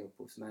tag i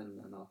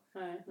upphovsmännen och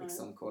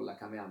liksom kolla,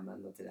 kan vi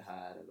använda till det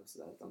här eller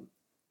sådär. Utan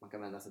man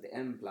kan vända sig till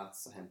en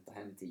plats och hämta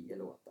hem 10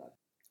 låtar.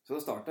 Så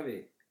då startade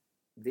vi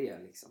det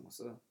liksom och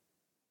så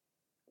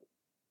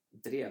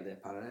drev det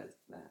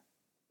parallellt med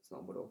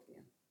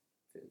snowboardåkningen.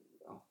 För,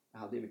 jag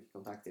hade ju mycket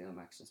kontakt inom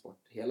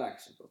actionsport, hela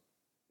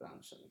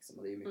actionsportbranschen liksom,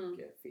 och det är ju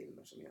mycket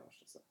filmer som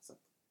görs och så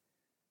att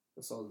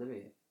då sålde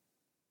vi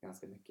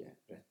ganska mycket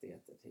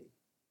rättigheter till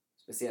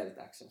speciellt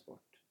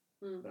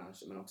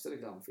actionsportbranschen men också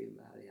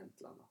reklamfilmer här i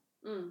Jämtland och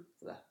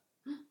sådär.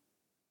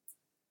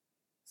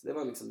 Så det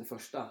var liksom det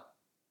första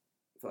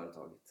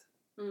företaget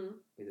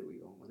vi drog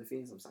igång och det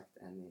finns som sagt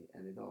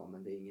än idag,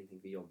 men det är ingenting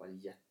vi jobbar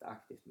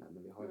jätteaktivt med,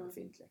 men vi har ju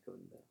befintliga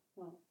kunder.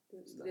 Ja,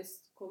 det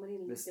kommer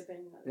in lite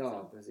pengar. Liksom.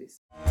 Ja,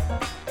 precis.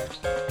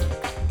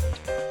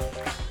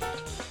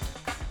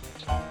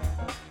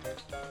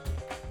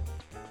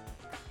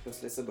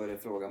 Plötsligt så började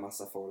jag fråga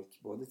massa folk,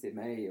 både till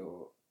mig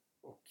och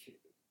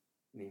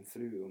min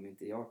fru, om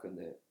inte jag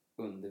kunde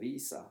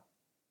undervisa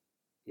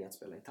i att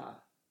spela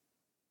gitarr.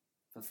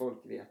 För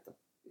folk vet att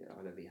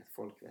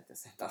folk vet, jag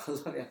säger inte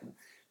alla vet.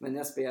 Men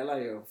jag spelar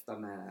ju ofta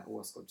med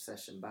Åsgård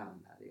Session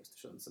Band här i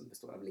Östersund som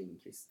består av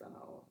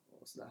Lindqvistarna och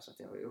sådär. Så att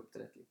jag har ju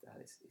uppträtt lite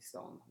här i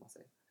stan, om man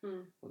säger.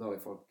 Och då har ju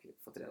folk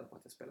fått reda på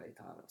att jag spelar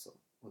gitarr och så.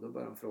 Och då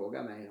började de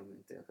fråga mig om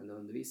inte jag kunde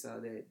undervisa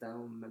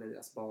dem eller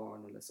deras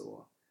barn eller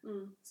så.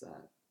 Så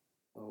här.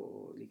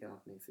 Och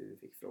likadant min fru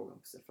fick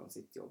frågan från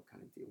sitt jobb,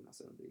 kan inte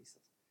Jonas undervisa?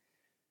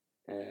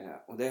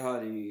 Och det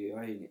har ju, jag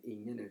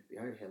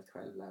har ju helt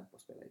självlärd på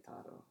att spela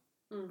gitarr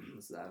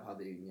och sådär.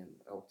 Hade ju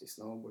jag åkte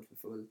snowboard för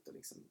fullt och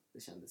liksom, det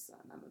kändes så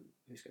här, nej men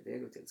hur ska det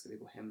gå till? Ska vi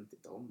gå hem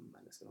till dem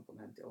eller ska de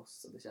komma hem till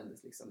oss? Och det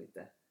kändes liksom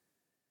lite,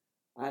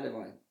 nej det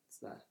var inte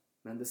sådär.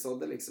 Men det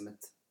sådde liksom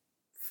ett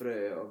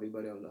frö och vi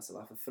började undra så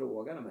varför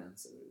frågar de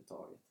ens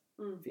överhuvudtaget?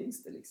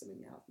 Finns det liksom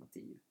inga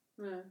alternativ?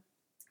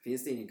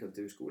 Finns det ingen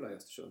kulturskola i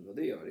Östersund? Och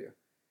det gör det ju.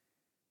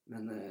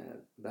 Men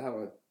det här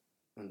var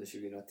under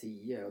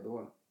 2010 och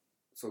då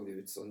såg det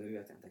ut så, nu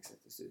vet jag inte exakt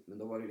hur det ser ut, men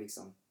då var det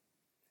liksom,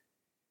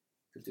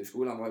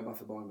 kulturskolan var ju bara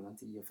för barn mellan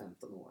 10 och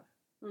 15 år.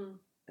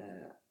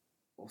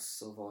 Och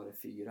så var det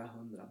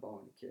 400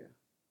 barn i kö.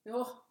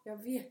 Ja, jag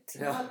vet.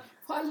 Jag har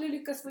aldrig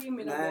lyckats få in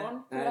mina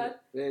barn. Nej,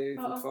 det är ju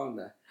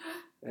fortfarande.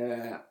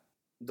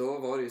 Då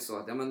var det ju så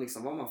att, ja men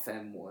liksom var man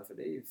 5 år, för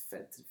det är ju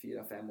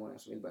 4-5-åringar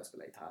som vill börja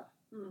spela gitarr.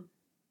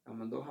 Ja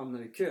men då hamnar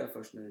du i kö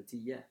först när du är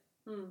 10.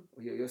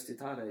 Och just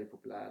gitarr är ju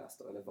populärast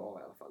då, eller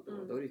var i alla fall då.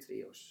 Då är det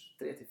ju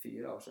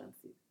 3-4 års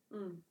väntetid.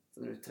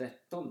 Så när du är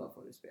 13 då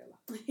får du spela.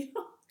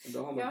 Och då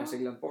har man kanske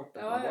glömt bort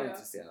att man var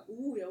intresserad.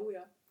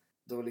 Oh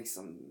Då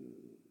liksom,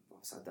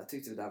 så här, där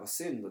tyckte vi det där var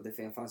synd. Och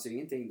det fanns ju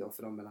ingenting då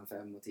för dem mellan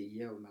 5 och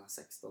 10 och mellan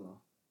 16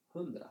 och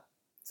 100.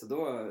 Så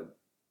då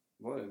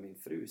var det min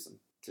fru som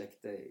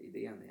kläckte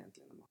idén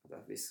egentligen.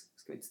 Att vi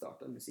ska inte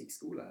starta en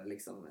musikskola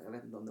liksom. Jag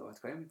vet inte om det var ett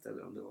skämt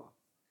eller om det var...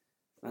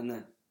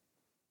 Men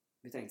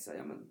vi tänkte så här,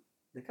 ja men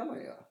det kan man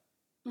ju göra.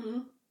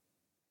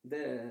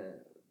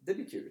 Det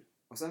blir kul.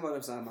 Och sen var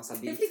det så här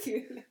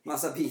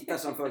massa bitar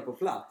som föll på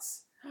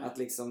plats. Att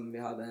liksom vi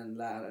hade en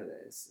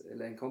lärare,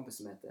 eller en kompis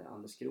som hette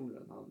Anders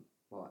Kronlund. Han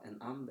var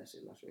en Anders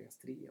i Lars Vegas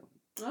Trio.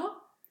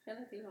 Ja,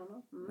 känner till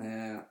honom.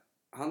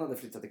 Han hade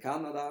flyttat till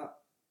Kanada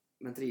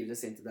men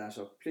trivdes inte där,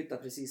 så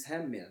flyttade precis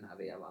hem i den här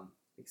vevan.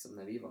 Liksom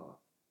när vi var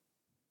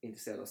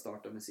intresserade av att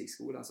starta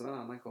musikskolan. Så var en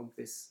annan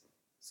kompis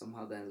som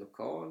hade en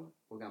lokal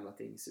på gamla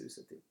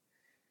tingshuset typ.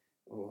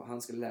 Och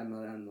han skulle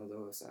lämna den och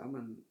då sa jag,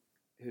 men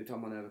hur tar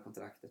man över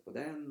kontraktet på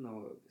den?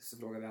 Och så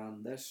frågade vi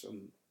Anders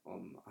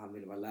om han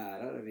ville vara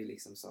lärare. Vi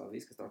liksom sa,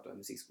 vi ska starta en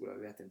musikskola.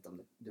 Vi vet inte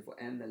om du får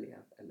en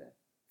elev eller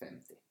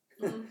 50.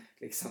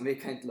 Liksom, vi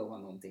kan inte lova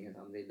någonting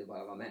utan vill du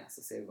bara vara med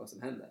så ser vi vad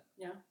som händer.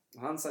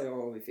 Och han sa ja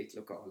och vi fick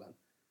lokalen.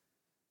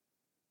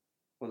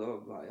 Och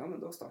då bara, ja men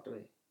då startar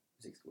vi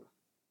musikskola.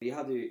 Vi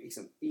hade ju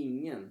liksom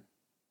ingen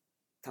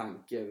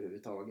tanke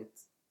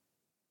överhuvudtaget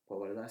på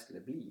vad det där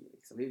skulle bli.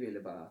 Liksom. Vi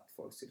ville bara att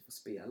folk skulle få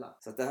spela.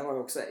 Så att det här var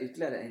också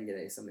ytterligare en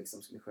grej som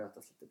liksom skulle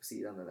skötas lite på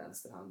sidan med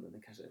vänsterhanden.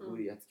 Det kanske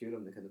vore jättekul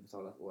om du kunde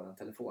betala vår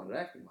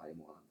telefonräkning varje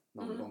månad.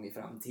 Någon gång i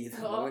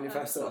framtiden. Det var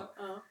ungefär så.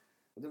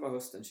 Och det var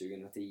hösten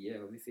 2010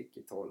 och vi fick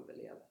ju 12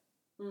 elever.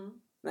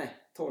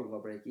 Nej, 12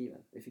 var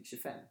break-even. Vi fick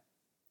 25.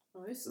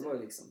 Ja, just det. Så det var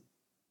ju liksom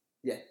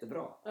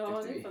jättebra.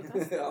 Ja, det är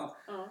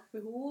fantastiskt.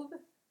 Behov.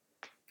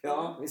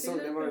 Ja, vi såg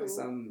det var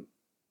liksom...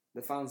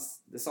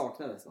 Det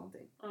saknades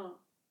någonting.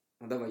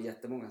 Och det var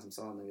jättemånga som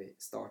sa när vi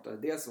startade.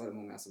 Dels var det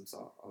många som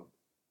sa av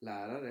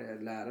lärare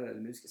eller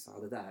musiker som sa,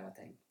 det där har jag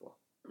tänkt på.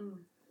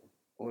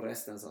 Och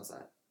resten sa så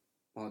här,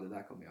 ja det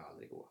där kommer jag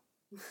aldrig gå.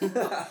 Den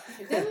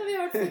har vi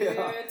hört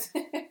förut.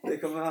 Det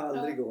kommer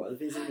aldrig gå. Det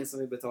finns ingen som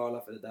vill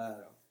betala för det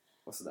där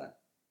och sådär.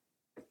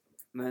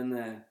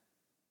 Men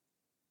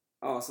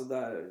så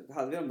där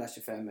hade vi de där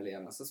 25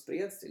 eleverna så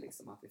spreds det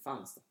liksom att vi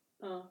fanns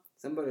då.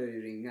 Sen började det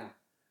ju ringa.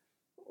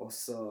 Och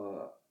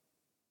så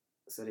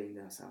ringde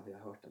jag och sa, vi har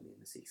hört om din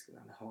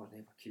musikskola. Jaha,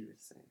 det var kul,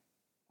 säger jag.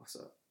 Och så,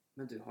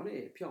 men du, har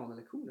ni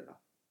pianolektioner då?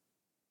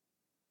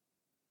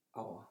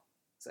 Ja,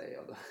 säger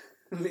jag då.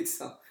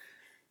 Liksom.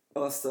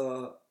 Och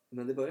så,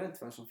 men det började inte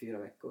förrän som 4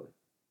 veckor.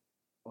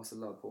 Och så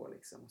la på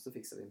liksom. Och så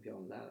fixade vi en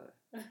pianolärare.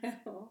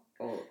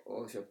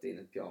 Och köpte in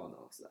ett piano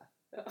och sådär.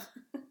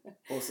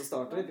 Och så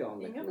startade vi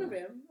pianolektioner. Inga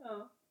problem,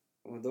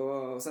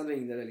 Och sen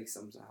ringde det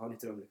liksom, så här, har ni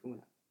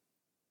trumlektioner?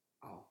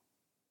 Ja.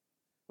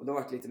 Och då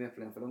var det lite mer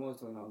problem för de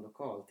måste ha en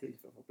lokal till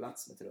för att få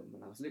plats med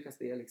trummorna. Och så lyckas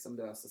det liksom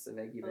lösa sig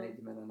vägg i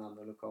vägg med den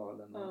andra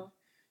lokalen. Och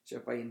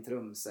köpa in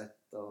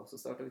trumset och så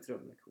startade vi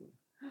trumlektioner.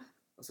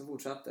 Och så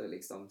fortsatte det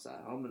liksom så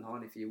här, ja men har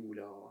ni fiol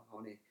och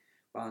har ni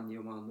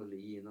banjo,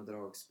 mandolin och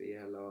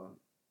dragspel och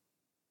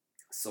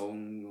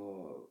sång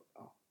och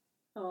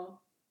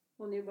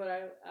och ni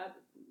bara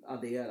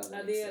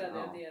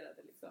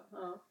adderade liksom.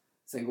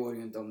 Sen går det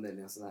ju inte om det är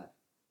en sån här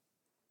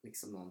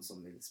liksom någon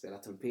som vill spela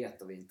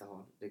trumpet och vi inte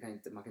har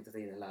man kan inte ta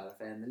in en lärare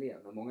för en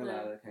elev, men många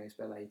lärare kan ju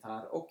spela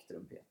gitarr och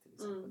trumpet till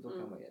exempel. Då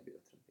kan man erbjuda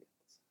trumpet.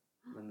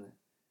 Men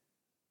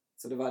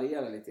så det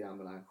varierar lite grann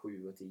mellan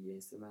 7 och 10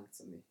 instrument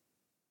som vi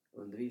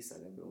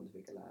undervisar beroende på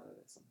vilka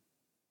lärare som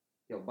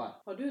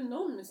jobbar. Har du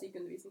någon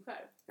musikundervisning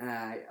själv?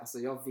 Nej, alltså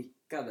jag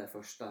vickade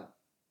första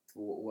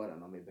 2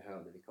 åren om vi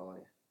behövde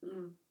vikarie.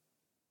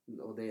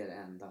 Och det är det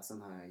enda.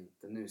 Sen har jag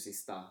inte, nu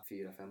sista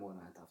 4-5 åren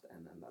har jag inte haft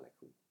en enda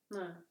lektion.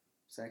 Nej.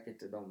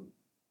 Säkert de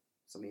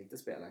som inte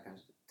spelar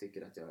kanske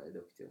tycker att jag är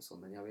duktig och så,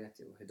 men jag vet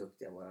ju hur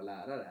duktiga våra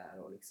lärare är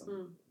och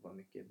liksom vad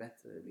mycket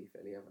bättre det blir för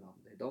eleverna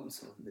om det är de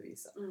som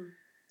undervisar.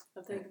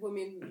 Jag tänker på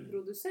min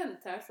producent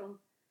här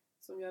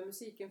som gör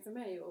musiken för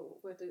mig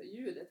och sköter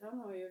ljudet. Han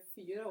har ju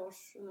 4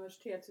 års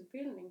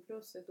universitetsutbildning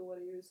plus 1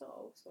 år i USA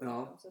också.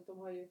 Ja. Så att de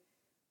har ju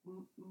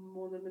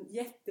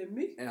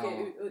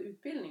jättemycket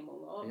utbildning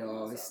många av dem.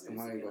 Ja visst, de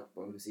har ju gått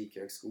på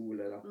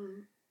musikhögskolor.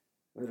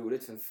 Och det var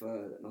roligt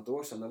för något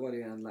år sedan, då var det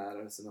ju en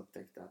lärare som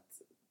upptäckte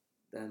att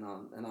en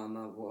annan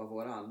av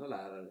våra andra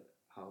lärare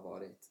har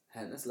varit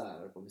hennes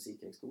lärare på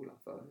musikhögskolan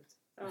förut.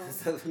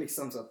 Så det var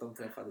liksom så att de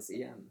träffades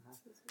igen.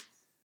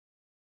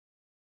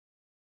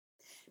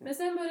 Men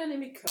sen började ni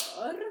med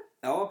kör.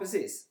 Ja,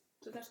 precis.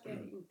 Så där ska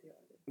jag inte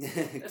göra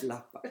det.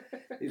 Klappa.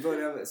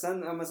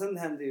 Sen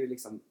hände ju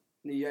liksom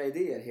nya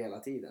idéer hela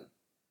tiden.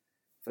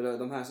 För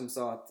de här som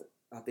sa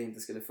att det inte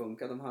skulle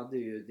funka, de hade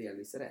ju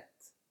delvis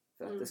rätt.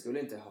 För att det skulle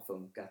inte ha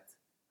funkat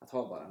att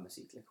ha bara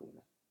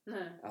musiklektioner.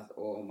 Nej.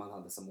 Och man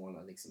hade som mål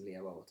att liksom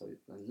leva och ta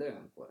ut en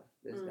lön på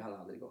det. Det hade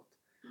aldrig gått.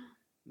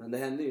 Men det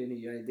hände ju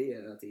nya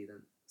idéer hela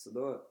tiden. Så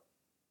då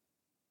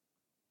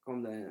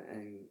kom det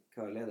en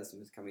körledare som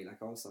heter Camilla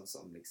Karlsson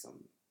som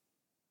liksom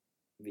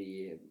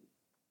vi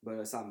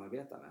började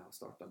samarbeta med och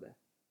startade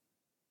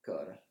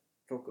körer.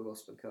 Rock- och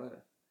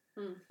gospelkörer.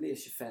 Det är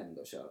 25,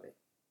 då kör vi.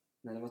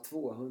 När det var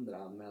 200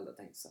 anmälda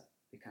tänkte jag så här,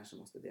 vi kanske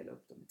måste dela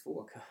upp dem i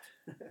 2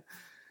 körer.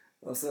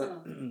 Och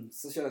så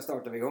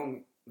startade vi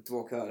igång med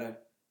 2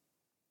 körer.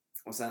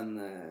 Och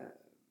sen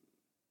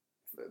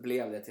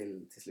blev det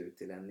till slut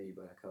till en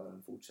nybörjarkör,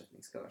 en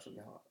fortsättningskör som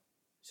vi har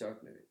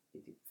kört nu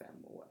i typ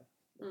 5 år.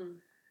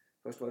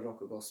 Först var det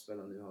rock och gospel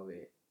och nu har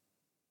vi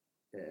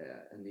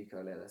en ny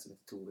körledare som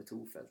heter Tove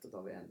Tofelt och då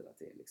har vi ändrat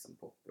till liksom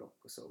pop,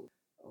 rock och soul.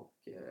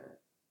 Och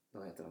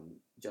då heter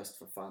de Just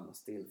for Fun och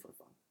Still for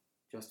Fun.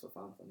 Just for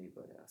Fun för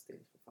nybörjare,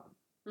 Still for Fun.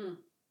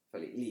 För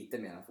lite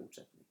mer en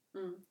fortsättning.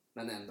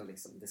 Men ändå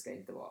liksom, det ska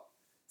inte vara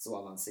så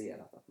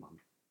avancerat att man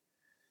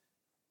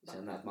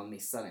känner att man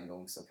missar en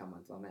gång så kan man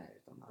inte vara med,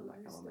 utan alla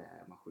kan vara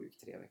med. Är man sjuk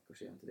 3 veckor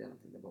så gör inte det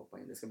någonting, det är bara hoppa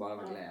in. Det ska bara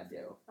vara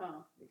glädje och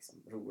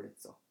liksom roligt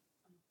så.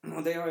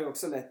 Och det har ju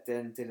också lett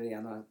till det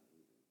ena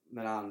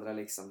med det andra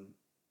liksom,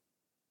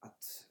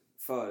 att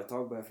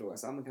företag börjar fråga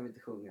sig, men kan vi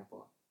inte sjunga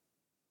på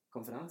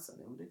konferensen?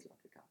 Jo, det är klart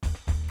vi kan.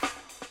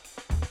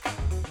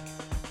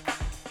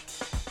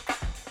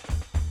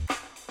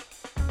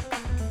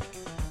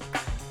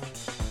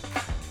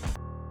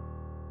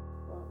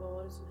 Vad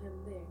var det som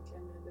hände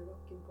egentligen med The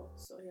Rockin'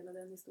 Pots och hela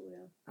den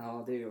historien?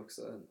 Ja, det är ju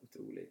också en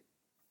otrolig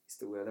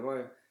historia. Det var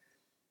ju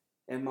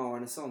Emma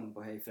Arnesson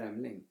på Hej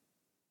Främling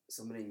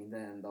som ringde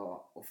en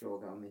dag och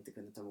frågade om vi inte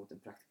kunde ta emot en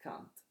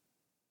praktikant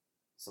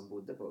som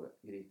bodde på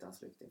Grytans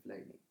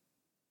flyktingförläggning.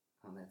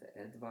 Han hette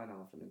Edvard, han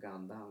var från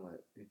Uganda, han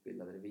var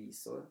utbildad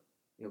revisor.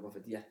 Jobbade för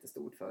ett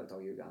jättestort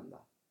företag i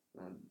Uganda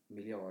med en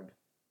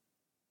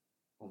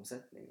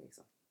miljardomsättning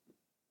liksom.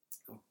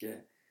 Och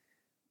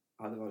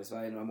hade varit i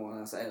Sverige några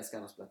månader, så älskade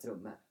han att spela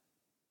trummor.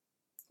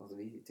 Och så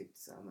vi tyckte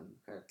så här, men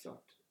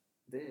självklart,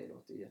 det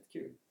låter ju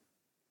jättekul.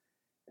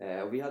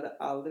 Och vi hade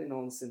aldrig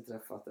någonsin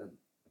träffat en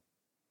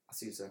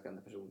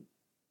asylsökande person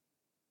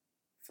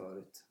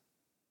förut.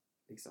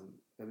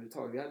 Liksom,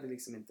 överhuvudtaget, vi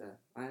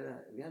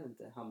hade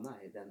inte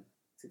hamnat i den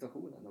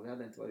situationen och vi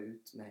hade inte varit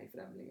ut med Hej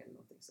Främling eller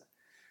någonting så.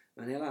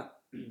 Men hela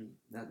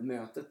det här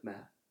mötet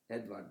med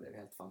Edvard blev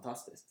helt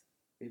fantastiskt.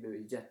 Vi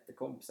blev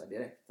jättekompisar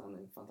direkt. Han är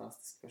en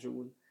fantastisk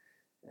person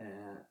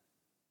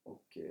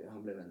och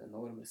han blev en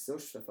enorm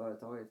resurs för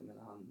företaget. Jag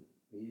menar,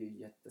 vi är ju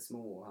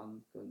jättesmå och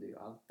han kunde ju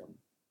allt om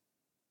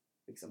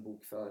liksom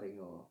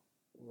bokföring och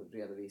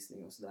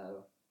redovisning och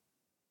sådär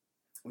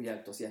och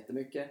hjälpte oss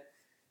jättemycket.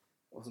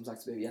 Och som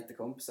sagt så blev vi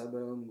jättekompisar,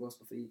 började umgås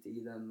på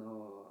fritiden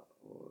och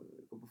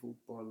gå på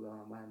fotboll och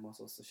han var hemma hos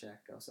oss och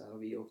käka och så här.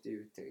 Och vi åkte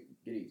ut till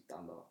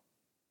Grytan då,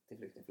 till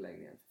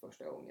flyktingförläggningen för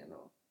första gången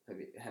och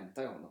vi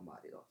hämtade honom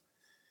varje dag.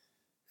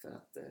 För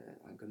att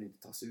han kunde inte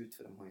ta sig ut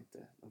för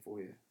de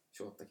får ju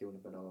 28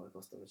 kronor per dag och det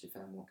kostar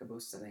 25 att åka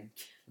bussen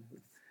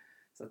enkel.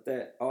 Så att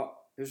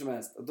hur som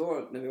helst. Och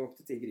då när vi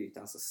åkte till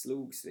Grytan så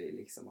slogs vi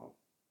liksom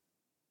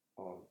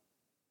av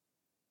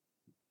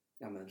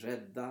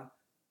rädda,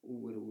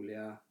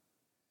 oroliga,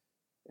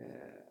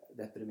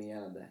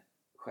 deprimerade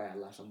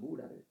själar som bor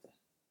där ute.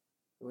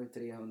 Det var ju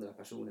 300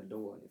 personer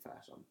då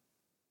ungefär som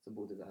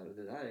bodde där. Och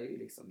det där är ju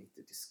liksom mitt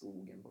ute i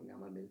skogen på en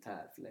gammal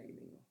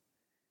militärförläggning. Och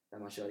där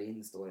man kör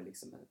in står det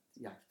liksom ett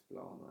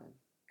jaktplan och en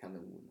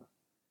kanon.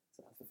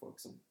 Så här, för folk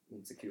som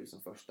inte så kul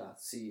som första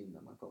syn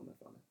när man kommer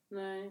från ett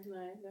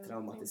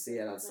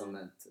traumatiserad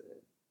som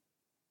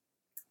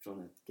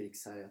från ett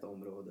krigshärjat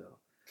område.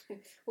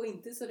 Och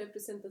inte så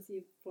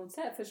representativt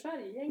för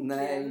Sverige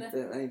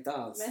egentligen. Nej, inte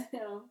alls.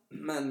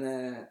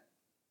 Men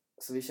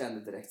så vi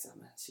kände direkt så här,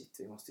 men shit,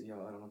 vi måste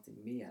göra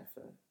någonting mer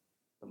för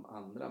de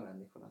andra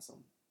människorna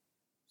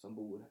som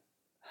bor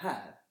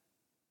här.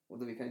 Och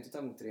då vi kan ju inte ta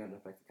emot 300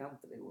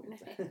 praktikanter, det går ju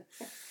inte.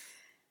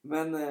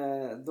 Men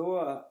då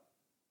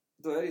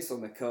är det ju så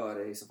med kör,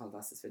 det är ju så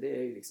fantastiskt, för det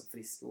är ju liksom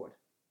friskvård.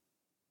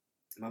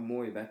 Man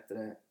mår ju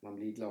bättre, man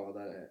blir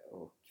gladare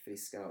och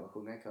friskare av att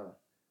sjunga i kör.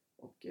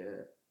 Och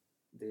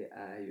det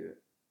är ju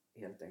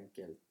helt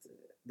enkelt,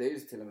 det är ju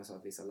till och med så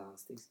att vissa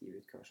landsting skriver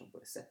ut körsång på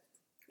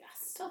recept.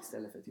 Jaså?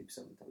 Istället för typ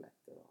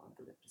sömntabletter och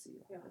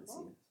antidepressiva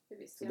mediciner. Det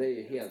visste så jag. det är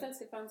ju helt...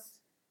 Det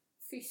fanns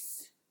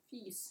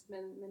fys,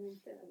 men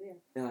inte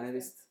det. Ja,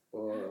 visst.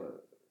 Och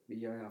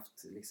vi har ju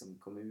haft liksom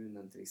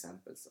kommunen till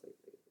exempel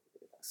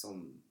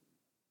som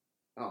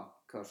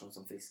körsång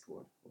som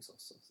friskvård hos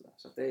oss och sådär.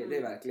 Så att det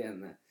är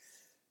verkligen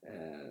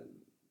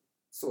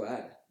så är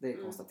det. Det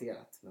är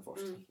konstaterat med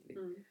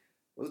forskning.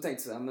 Och då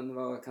tänkte jag så här, men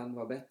vad kan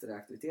vara bättre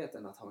aktivitet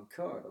än att ha en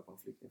kör då på en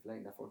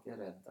flyktingförläggning där folk är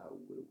rädda,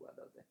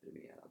 oroade och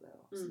deprimerade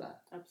och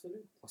sådär.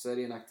 Absolut. Och så är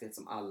det ju en aktivitet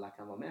som alla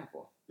kan vara med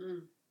på.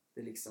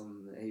 Det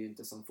liksom är ju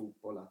inte som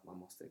fotboll att man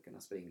måste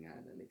kunna springa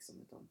eller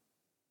liksom, utan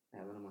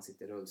även om man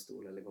sitter i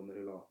rullstol eller går med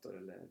rullator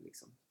eller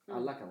liksom,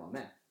 alla kan vara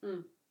med.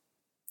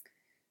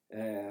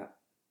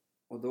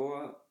 Och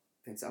då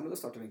tänkte jag, men då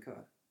startar vi en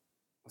kör.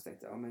 Och så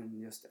tänkte jag, men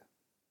just det.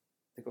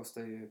 Det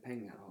kostar ju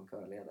pengar att ha en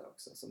körledare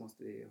också, så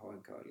måste vi ha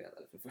en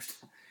körledare för det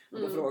första. Och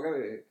då frågade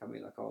vi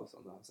Camilla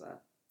Karlsson och så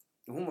här.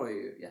 Och hon var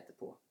ju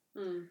jättepå.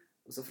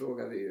 Och så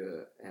frågade vi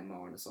ju Emma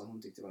Arnesson,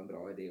 hon tyckte det var en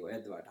bra idé, och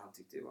Edvard, han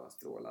tyckte det var en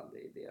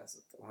strålande idé. Så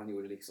att, och han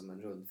gjorde liksom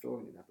en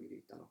rundfrågning där på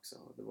Grytan också,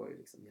 och det var ju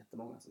liksom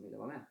jättemånga som ville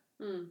vara med.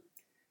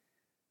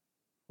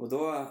 Och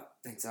då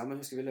tänkte jag, men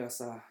hur ska vi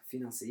lösa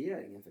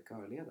finansieringen för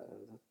körledare?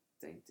 Och då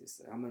tänkte jag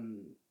så här,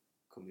 men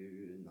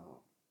kommun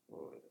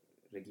och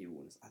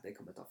region, det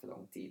kommer ta för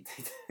lång tid.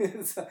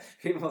 Så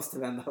vi måste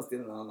vända oss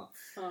till någon annan.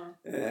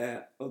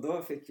 Och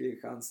då fick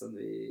vi chansen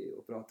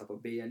att prata på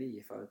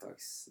BNI,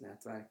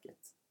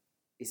 företagsnätverket,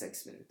 i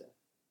 6 minuter.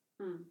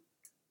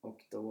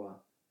 Och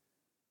då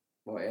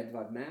var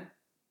Edvard med.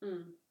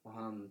 Och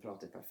han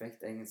pratade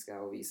perfekt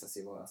engelska och visade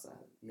sig vara så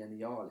här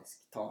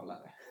genialisk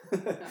talare.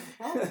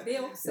 Ja,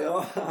 det också.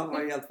 Ja, han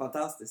var helt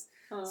fantastisk.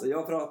 Så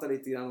jag pratade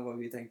lite grann om vad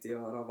vi tänkte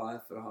göra och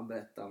varför, och han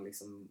berättade om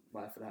liksom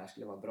varför det här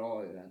skulle vara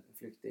bra ur en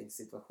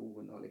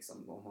flyktingsituation och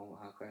liksom om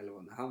han själv.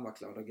 Och när han var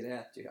klar, då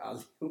grät ju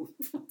allihop.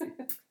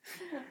 Typ.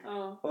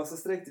 Och så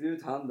sträckte vi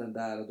ut handen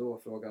där och då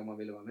och frågade om man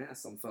ville vara med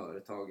som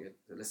företag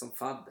eller som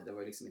fadder. Det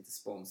var ju liksom inte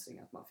sponsring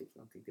att man fick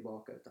någonting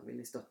tillbaka, utan vill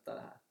ni stötta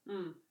det här?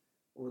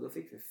 Och då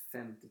fick vi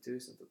 50 000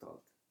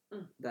 totalt.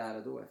 Där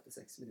och då efter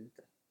 6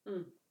 minuter.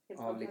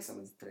 Av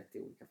liksom 30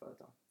 olika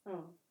företag.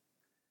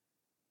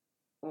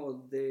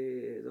 Och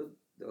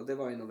det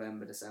var i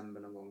november,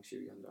 december någon gång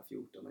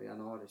 2014. Och i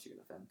januari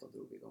 2015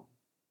 drog vi igång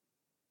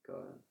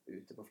kören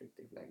ute på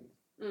flyktingförläggningen.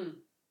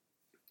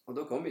 Och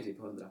då kom vi typ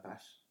 100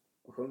 pers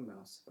och sjöng med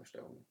oss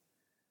första gången.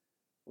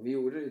 Och vi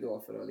gjorde det då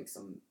för att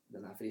liksom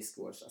den här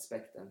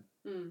friskvårdsaspekten.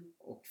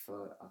 Och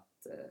för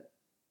att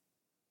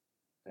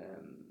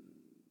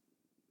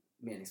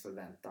meningsfull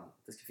väntan.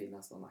 Att det ska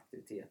finnas någon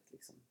aktivitet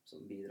liksom,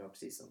 som bidrar,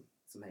 precis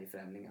som är i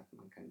Främling, att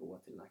man kan gå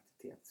till en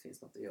aktivitet. Det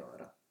finns något att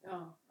göra.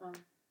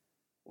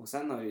 Och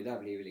sen har ju där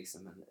blivit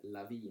liksom en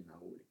lavin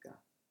av olika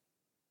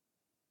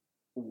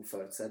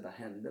oförutsedda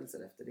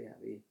händelser efter det.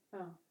 Vi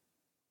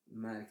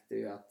märkte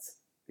ju att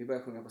vi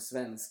började sjunga på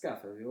svenska,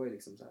 för vi var ju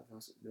liksom så här,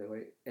 det var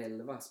ju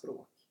 11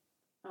 språk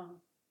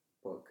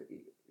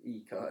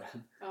i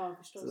kören. Ja,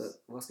 förstås. Så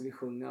vad ska vi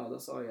sjunga? Och då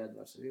sa ju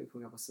Edvard, så vi vill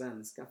sjunga på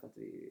svenska för att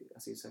vi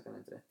asylsökande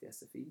inte rätt till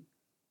SFI.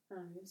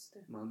 Ja, just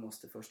det. Man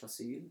måste först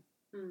asyl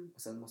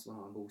och sen måste man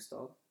ha en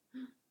bostad.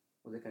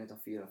 Och det kan ju ta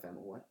 4-5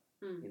 år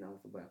innan man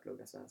får börja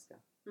plugga svenska.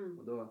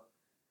 Och då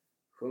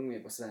sjunger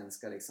vi på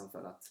svenska liksom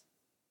för att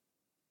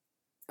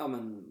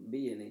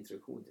bli en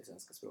introduktion till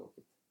svenska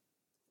språket.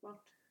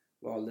 Smart.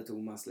 Valde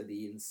Thomas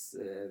Ledins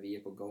Vi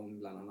är på gång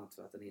bland annat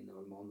för att den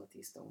innehåller måndag,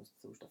 tisdag, onsdag,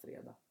 torsdag,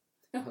 fredag.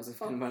 Och så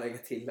kunde man lägga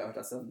till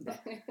lördag, söndag.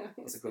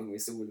 Och så sjunger vi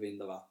Sol,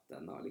 vind och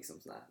vatten och liksom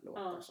såna här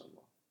låtar som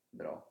var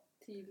bra.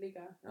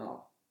 Tydliga.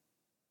 Ja.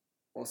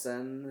 Och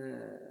sen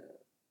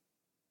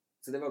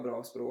så det var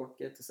bra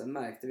språket, och sen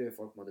märkte vi hur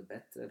folk mådde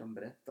bättre. De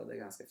berättade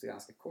efter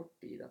ganska kort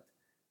tid att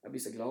jag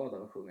blir så glad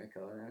av att sjunga i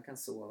kören. Jag kan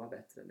sova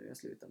bättre nu. Jag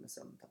slutar med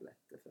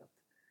sömntabletter för att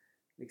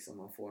liksom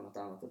man får något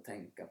annat att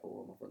tänka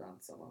på. Man får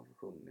dansa, man får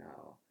sjunga.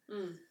 Och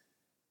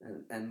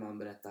en man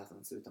berättade att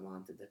han slutar med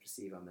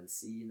antidepressiva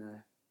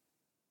mediciner.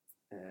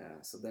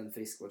 Så den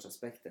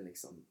friskvårdsaspekten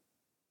liksom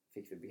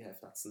fick vi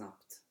bekräftat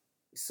snabbt.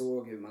 Vi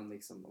såg hur man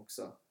liksom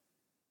också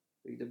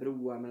byggde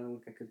broar mellan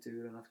olika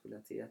kulturer och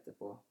nationaliteter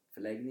på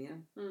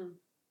förläggningen.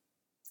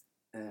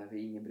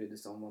 Ingen brydde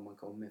sig om var man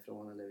kom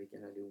ifrån eller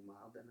vilken religion man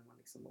hade när man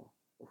liksom var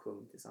och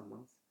sjöng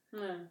tillsammans.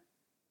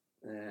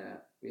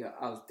 Vi har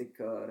alltid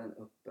kören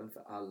öppen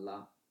för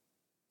alla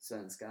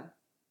svenskar.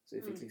 Så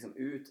vi fick liksom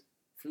ut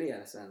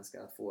fler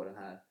svenskar att få den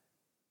här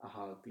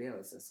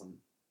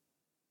aha-upplevelsen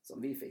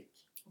som vi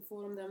fick. Och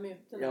få de där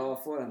mötena.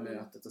 Ja, få det här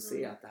mötet och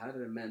se att det här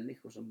är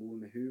människor som bor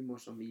med humor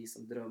som vi,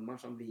 som drömmar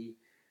som vi,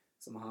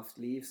 som har haft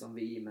liv som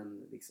vi, men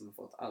liksom har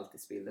fått allt i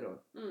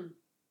spillror.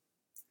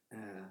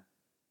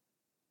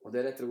 Och det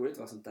är rätt roligt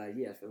vad sånt där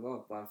ger, för det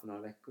var bara för några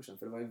veckor sedan.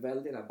 För det var ju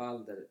väldigt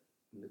rabalder,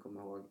 om du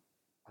kommer ihåg,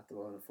 att det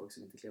var folk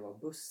som inte klev av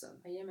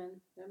bussen.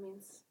 Jajamän, jag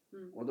minns.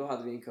 Och då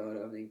hade vi en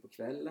körövning på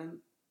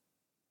kvällen.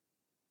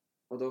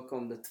 Och då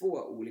kom det 2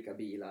 olika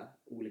bilar,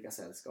 olika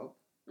sällskap.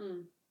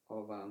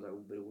 Av varandra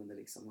oberoende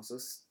liksom. Och så,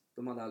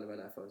 de hade aldrig varit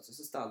där förut.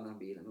 Så stannar de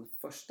bilen. Och det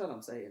första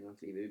de säger när de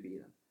kliver ur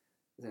bilen,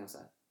 då säger de så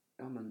här: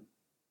 ja men,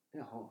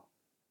 jaha,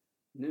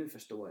 nu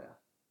förstår jag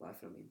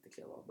varför de inte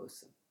klev av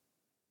bussen.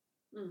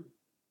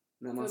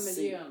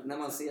 När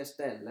man ser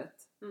stället.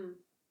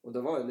 Och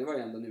det var ju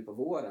ändå nu på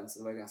våren, så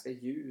det var ganska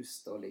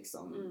ljust och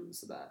liksom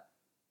sådär.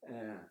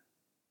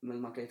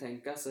 Men man kan ju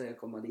tänka sig att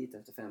komma dit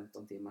efter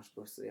 15 timmars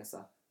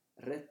bussresa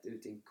rätt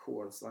ut i en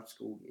kolsvart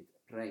skog i ett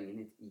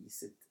regnigt,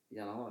 isigt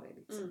januari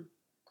liksom.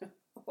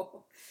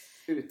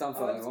 Utan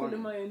förvarning. Ja,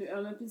 skulle man ju,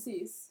 ja men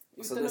precis.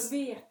 Utan att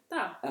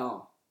veta.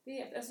 Ja.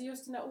 Alltså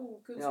just den här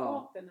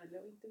okunskapen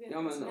eller inte veta.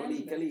 Ja, men och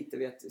lika lite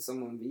vet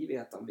som om vi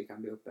vet om vi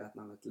kan bli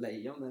uppätna av ett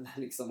lejon eller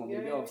liksom om vi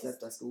blir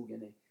avsläppta i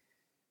skogen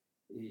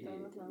i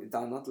ett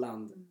annat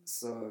land,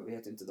 så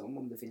vet inte de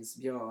om det finns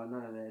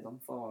björnar eller är de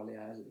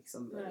farliga eller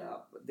liksom,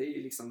 det är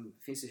ju liksom,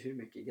 finns ju hur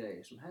mycket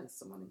grejer som helst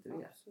som man inte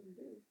vet.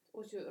 Absolut.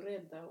 Och så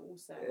rädda och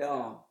osäkra.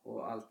 Ja,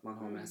 och allt man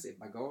har med sig i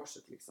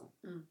bagaget liksom.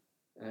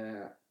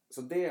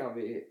 Så det har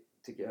vi,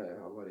 tycker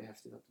jag har varit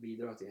häftigt, att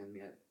bidra till en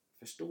mer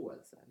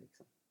förståelse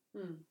liksom.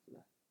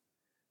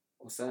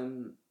 Och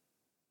sen,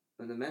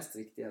 men det mest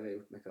viktiga vi har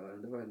gjort med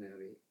kören, det var ju när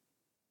vi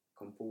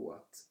kom på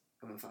att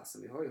men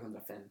fasen, vi har ju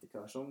 150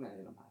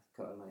 körsångare i de här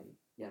körerna i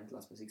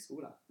Jämtlands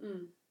musikskola.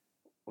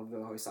 Och vi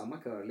har ju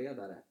samma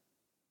körledare,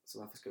 så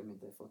varför skulle de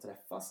inte få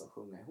träffas och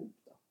sjunga ihop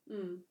då?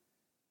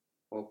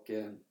 Och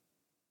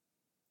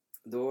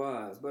då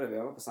började vi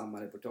öva på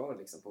samma repertoar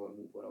liksom,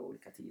 på våra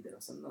olika tider,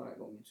 och sen några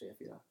gånger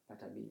 3-4 per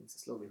termin så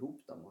slår vi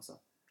ihop dem och så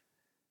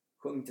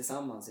sjöng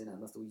tillsammans i en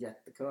enda stor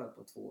jättekör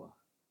på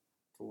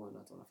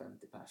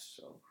 200-250 pers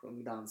och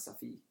sjöng, dansa,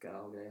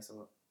 fika och grejer,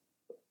 så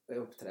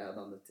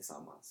uppträdande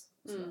tillsammans.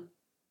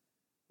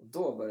 Och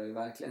då började det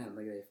verkligen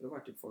hända grejer, för då var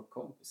typ folk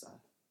kompisar.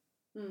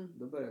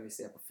 Då började vi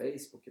se på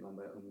Facebook hur man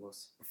började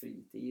umgås på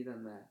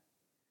fritiden med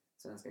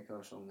svenska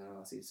körsångare och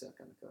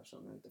asylsökande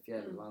körsångare, ute och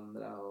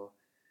fjällvandra och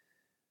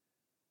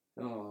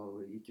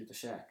gick ut och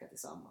käka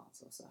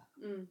tillsammans och så här.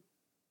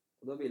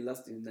 Och då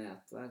bildas det ju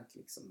nätverk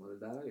liksom, och det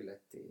där har ju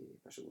lett till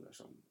personer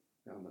som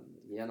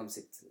genom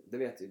sitt, det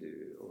vet ju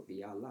du och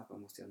vi alla, att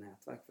man måste ha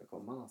nätverk för att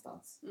komma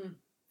någonstans,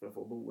 för att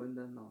få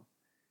boenden och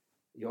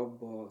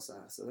jobb och så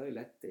här. Så det har ju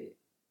lett till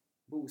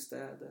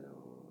bostäder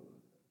och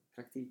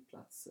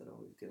praktikplatser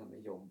och till och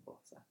med jobb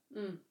och så här.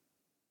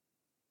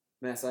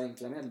 Men så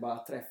enkla medel, bara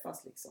att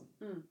träffas liksom,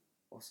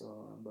 och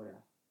så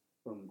börja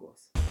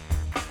umgås.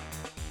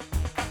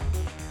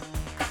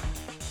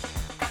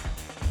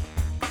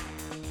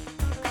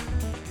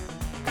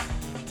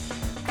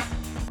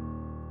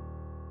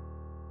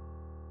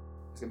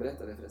 Jag ska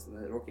berätta det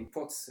förresten. Rocking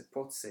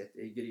Pots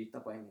är gryta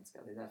på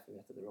engelska. Det är därför vi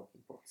heter det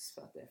Rocking Pots.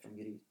 För att det är från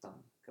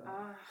grytan.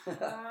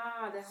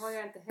 Det har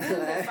jag inte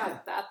heller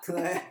fattat.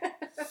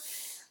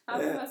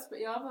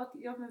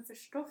 Ja, men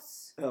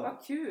förstås. Ja.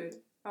 Vad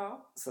kul.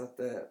 Ja. Så att,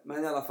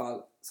 men i alla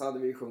fall så hade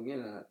vi sjungit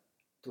den här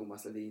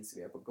Thomas Ledins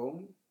Vi är på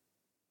gång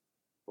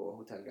på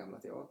Hotell Gamla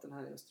Teatern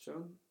här i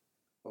Östersund.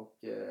 Och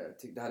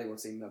det hade gått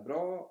så himla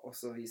bra. Och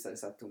så visade det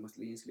sig att Thomas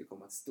Ledin skulle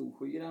komma till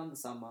Storskyran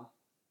samma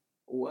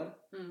år.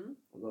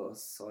 Och då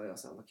sa jag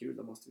så här, vad kul,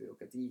 då måste vi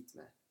åka dit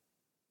med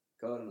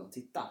kören och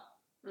titta.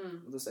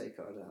 Och då säger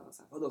kören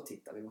så här, vadå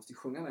titta, vi måste ju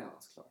sjunga med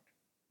honom såklart.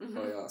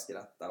 Och jag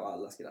skrattade och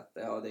alla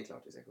skrattade, ja det är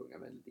klart vi ska sjunga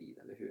melodin,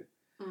 eller hur?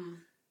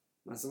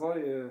 Men så var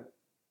det ju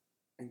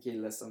en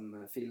kille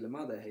som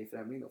filmade Hej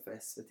Främling då för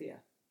SVT,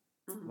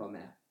 var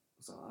med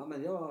och sa, ja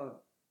men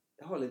jag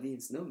har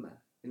Ledins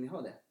nummer, vill ni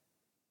ha det?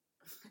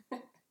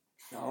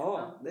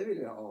 Ja, det vill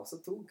jag ha. Så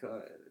tog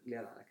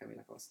körledaren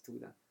Camilla Karlsson,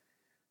 tog den.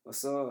 Och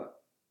så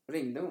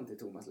ringde hon till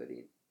Thomas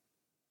Ledin.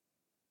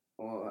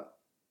 Och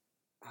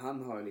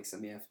han har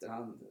liksom i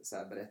efterhand så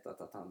här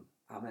berättat att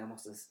det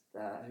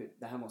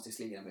här måste ju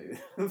slingra mig ur.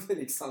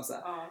 liksom så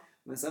här.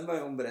 Men sen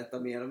började hon berätta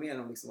mer och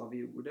mer om liksom vad vi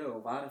gjorde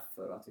och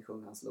varför, och att vi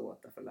sjöng hans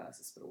låtar för att lära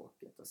sig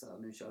språket. Och så här,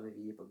 nu kör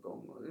vi på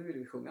gång och nu vill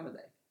vi sjunga med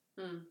dig.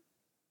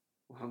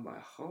 Och han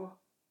bara, jaha,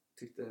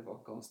 tyckte det var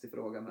en konstig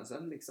fråga, men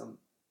sen liksom,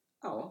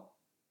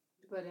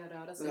 det börjar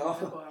röra sig på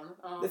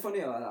honom. Det får ni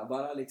göra,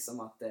 bara liksom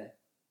att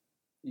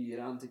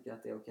Yran tycker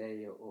att det är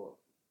okej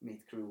och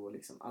mitt crew och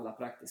liksom alla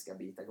praktiska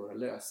bitar går att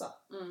lösa.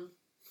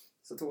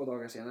 Så 2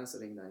 dagar senare så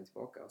ringde han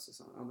tillbaka och så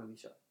sa han, ja men vi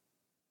kör.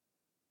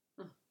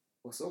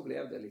 Och så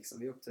blev det liksom,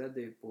 vi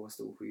uppträdde ju på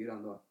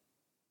Storskyran då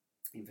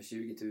inför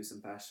 20 000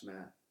 pers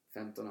med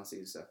 15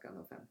 asylsökande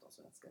och 15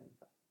 svenskar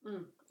ungefär.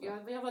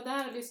 Jag var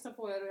där och lyssnade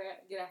på er och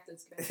jag grät en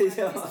skvätt.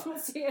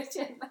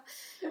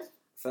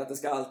 För att det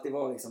ska alltid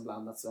vara liksom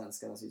blandat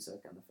svenskar och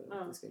asylsökande för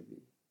att det ska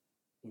bli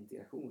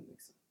integration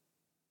liksom.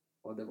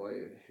 Och det var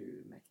ju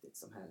hur mäktigt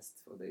som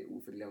helst. Och det är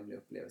oförglömlig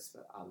upplevelse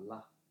för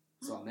alla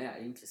som var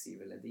med,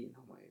 inklusive Ledin,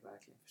 har man ju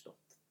verkligen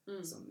förstått.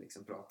 Som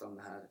liksom pratar om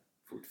det här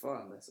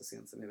fortfarande, så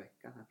sent som i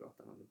veckan här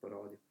pratar man om det på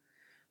radio.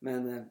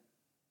 Men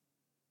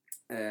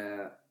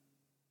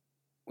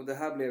och det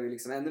här blev ju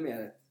liksom ännu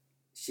mer ett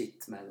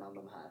shit mellan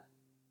de här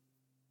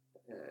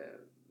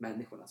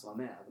människorna som var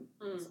med.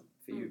 De liksom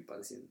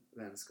fördjupade sin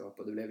vänskap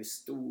och det blev ju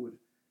stor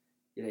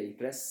grej i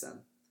pressen.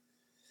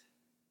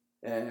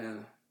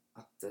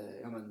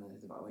 Ja, men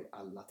det var ju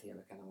alla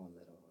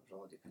tv-kanaler och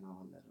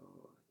radiokanaler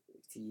och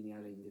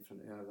tidningar ringde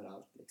från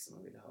överallt liksom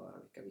och ville höra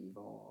vilka vi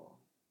var.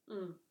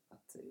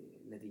 Att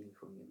Ledin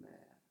sjunger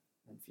med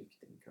en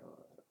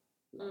flyktingkör.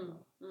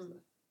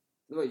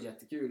 Det var ju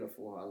jättekul att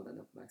få all den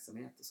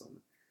uppmärksamhet och så.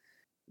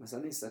 Men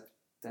sen i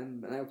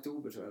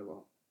oktober tror jag det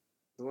var.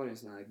 Då var det en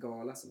sån här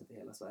gala som heter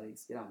Hela Sverige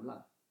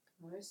skramlar.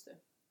 Ja, just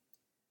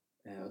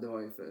det. Och det var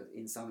ju för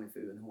insamling för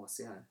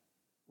UNHCR.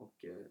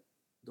 Och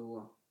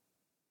då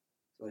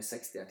var det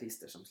 60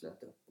 artister som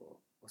slöt upp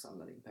och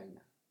samlade in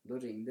pengar. Då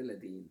ringde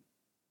Ledin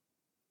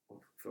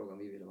och frågade om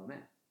vi ville vara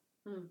med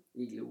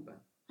i Globen.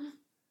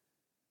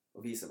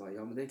 Och vi sa bara,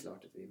 ja men det är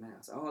klart att vi är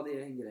med. Så, ja det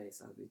är en grej,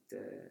 så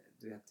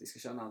du vet vi ska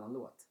köra en annan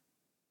låt.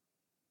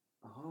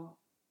 Jaha.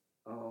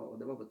 Ja, och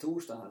det var på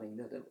torsdag han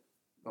ringde.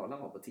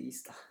 Galan var på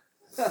tisdag.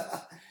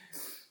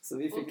 Så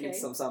vi fick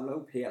liksom samla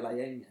ihop hela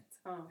gänget.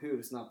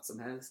 Hur snabbt som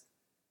helst.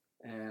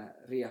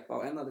 Repa.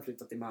 Och en hade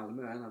flyttat till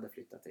Malmö och en hade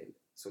flyttat till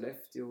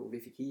Sollefteå. Och vi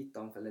fick hit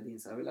dem för Ledin.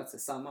 Så jag ville att se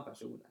samma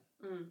personer.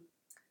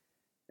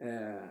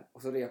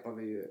 Och så repade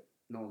vi ju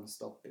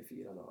non-stop i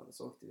 4 dagar. Och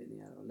så åkte vi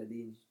ner. Och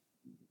Ledin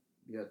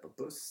bjöd på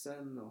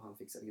bussen. Och han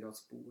fixade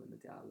gratis boende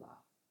till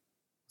alla.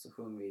 Och så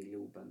sjöng vi i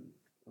Globen.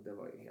 Och det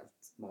var ju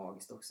helt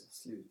magiskt också.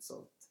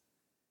 Slutsålt.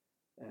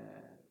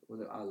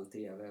 Och all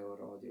tv och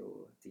radio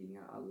och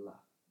tidningar,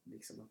 alla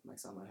liksom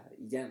uppmärksammar det här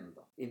igen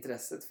då.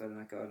 Intresset för den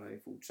här kören har ju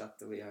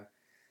fortsatt och vi har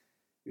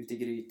ute i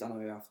Grytan har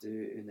vi haft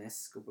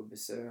UNESCO på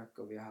besök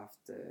och vi har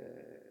haft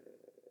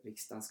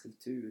riksdagens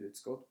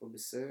kulturutskott på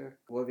besök.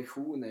 Vår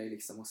vision är ju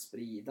liksom att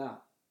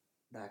sprida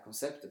det här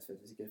konceptet för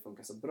att vi tycker det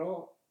funkar så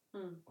bra.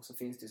 Och så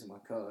finns det ju så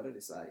många körer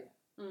i Sverige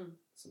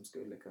som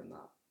skulle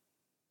kunna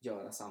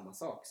göra samma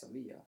sak som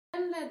vi gör.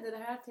 Vem ledde det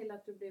här till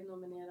att du blev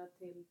nominerad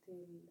till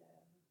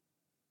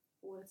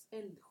Årets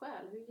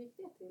eldsjäl? Hur gick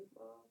det till?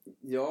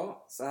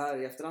 Ja, så här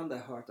i efterhand har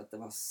jag hört att det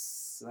var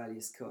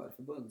Sveriges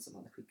körförbund som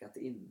hade skickat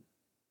in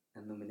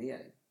en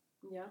nominering.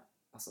 Ja.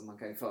 Alltså man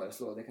kan ju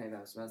föreslå, det kan ju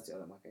vem som helst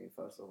göra, man kan ju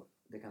föreslå,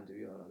 det kan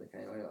du göra, det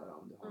kan jag göra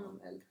om du har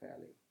någon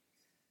eldsjäl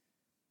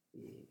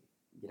i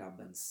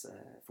grabbens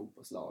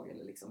fotbollslag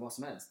eller liksom vad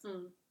som helst.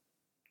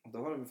 Och då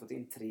har de fått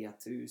in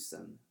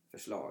 3000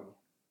 förslag,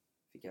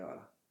 fick jag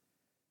höra.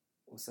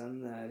 Och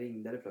sen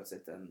ringde det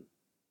plötsligt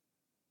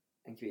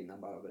en kvinna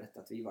bara och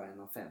berättade att vi var en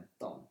av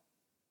 15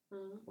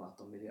 och att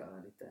de ville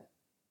göra lite,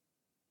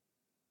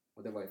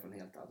 och det var ju från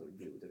helt adult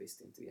blod, det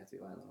visste inte vi att vi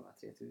var en av de här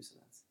 3000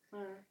 ens.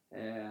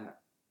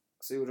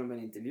 Så gjorde de en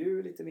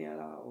intervju lite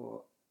mera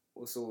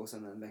och så, och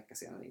sen en vecka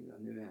senare ringde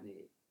de, nu är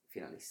ni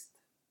finalist.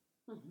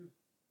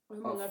 Och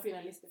hur många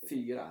finalister?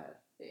 4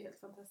 här. Det är helt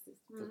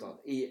fantastiskt.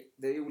 Totalt.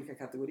 Det är olika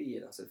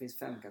kategorier då, så det finns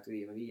 5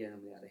 kategorier, men vi är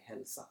nominerade i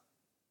hälsa.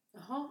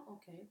 Jaha,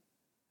 okej.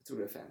 Jag tror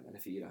det är 5 eller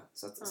 4.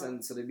 Så,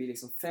 så det blir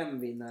liksom 5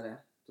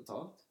 vinnare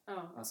totalt.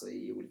 Alltså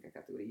i olika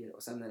kategorier.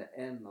 Och sen är det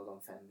en av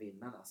de 5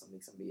 vinnarna som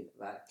liksom blir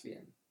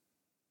verkligen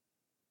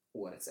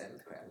Årets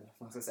eldsjäl.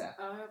 Man ska säga.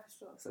 Ja, jag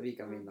förstår. Så vi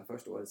kan vinna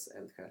först Årets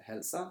eldsjäl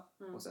hälsa.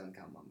 Och sen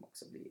kan man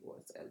också bli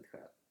Årets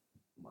eldsjäl.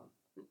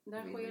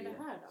 När sker det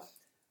här då?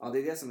 Ja, det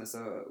är det som är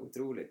så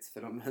otroligt.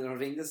 För när de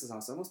ringde så sa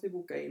de, så måste vi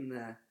boka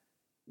in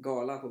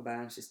gala på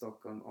Berns i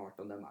Stockholm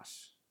 18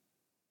 mars.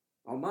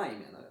 Ja, maj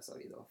menar det, sa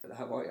vi då. För det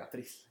här var ju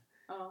april.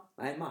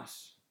 Nej,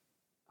 mars.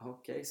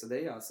 Okej, så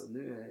det är alltså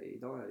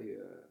idag är det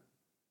ju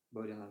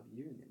början av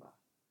juni va?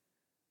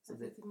 Så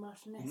det är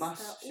mars nästa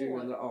mars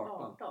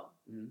 2018.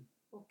 År.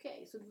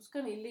 Okej, så då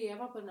ska ni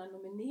leva på den här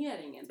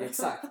nomineringen.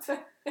 Exakt.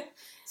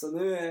 Så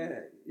nu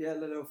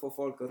gäller det att få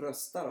folk att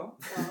rösta då.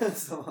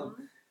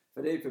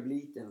 För det är ju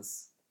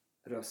publikens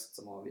röst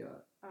som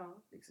avgör.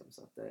 Liksom,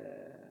 så att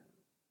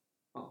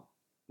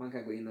man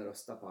kan gå in och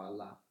rösta på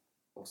alla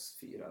oss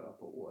 4 då,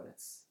 på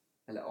årets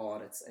eller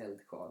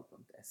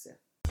aretseldskal.se.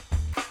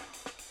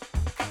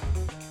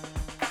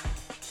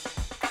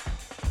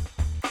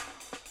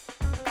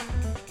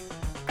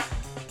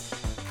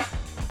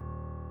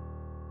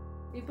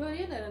 Vi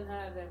började den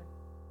här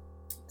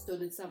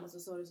stunden tillsammans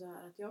och sa du så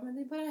här att ja men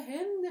det bara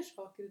händer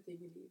saker och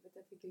ting i livet.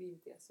 Jag tycker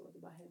livet är så, det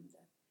bara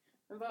händer.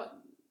 Men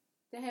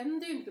det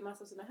händer ju inte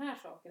massa sådana här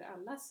saker i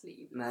allas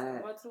liv.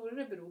 Nej. Vad tror du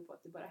det beror på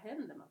att det bara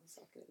händer massa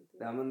saker?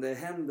 Ja men det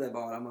händer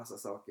bara massa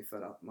saker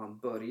för att man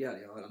börjar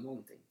göra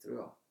någonting, tror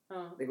jag.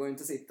 Det går ju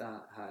inte att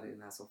sitta här i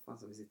den här soffan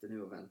som vi sitter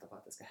nu och vänta på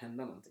att det ska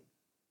hända någonting.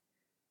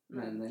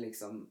 Men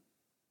liksom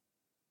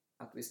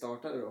att vi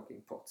startade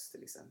Rocking Pots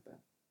till exempel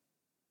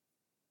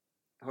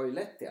har ju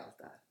lett till allt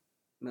det här.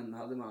 Men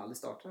hade man aldrig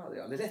startat hade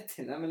det aldrig lett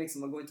till det. Men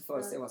liksom, man går inte för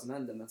att se vad som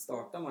händer. Men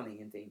startar man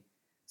ingenting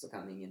så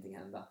kan ingenting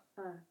hända.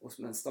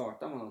 Men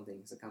startar man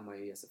någonting så kan man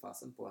ju ge sig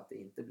fasen på att det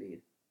inte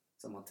blir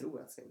som man tror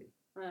att det ska bli.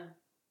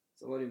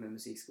 Så var det ju med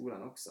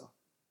musikskolan också.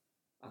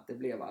 Att det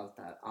blev allt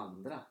det här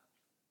andra.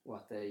 Och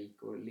att det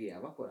gick att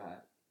leva på det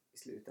här i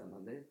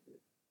slutändan.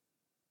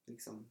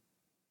 liksom,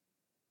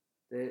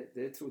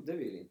 det trodde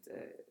vi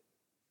inte.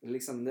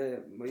 Liksom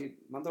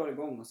man drar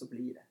igång och så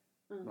blir det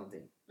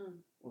någonting.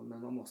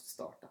 Men man måste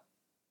starta.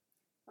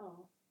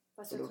 Ja,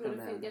 fast jag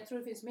tror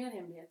det finns mer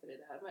hemligheter i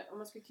det här. Men om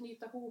man ska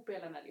knyta ihop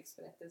hela den här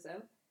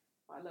livsberättelsen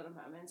och alla de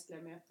här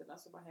mänskliga mötena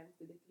som har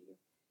hänt i ditt liv,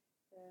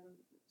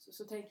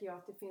 så tänker jag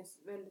att det finns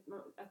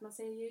att man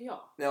säger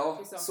ja.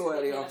 Ja, så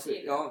är det ju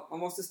absolut. Ja, man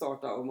måste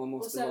starta och man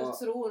måste och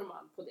sen tror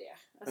man på det.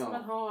 Alltså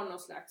man har någon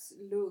slags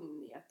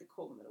lugn i att det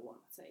kommer att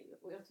ordna sig.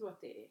 Och jag tror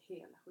att det är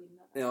hela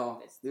skillnaden.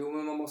 Ja,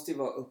 men man måste ju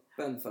vara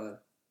öppen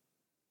för...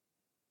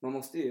 Man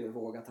måste ju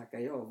våga tacka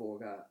ja och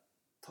våga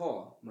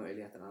ta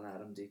möjligheterna när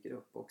de dyker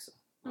upp också.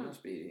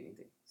 Annars blir det ju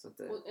ingenting. Så att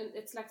och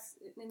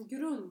en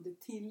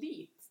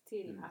grundtillit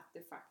till att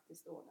det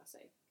faktiskt ordnar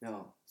sig.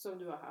 Ja. Som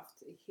du har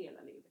haft i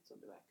hela livet, som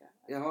du verkar.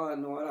 Jag har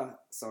några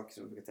saker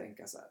som jag brukar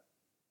tänka så här.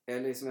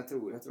 Eller som jag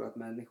tror att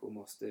människor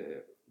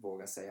måste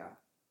våga säga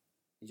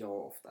ja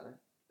oftare.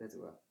 Det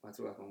tror jag. Jag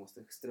tror att man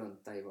måste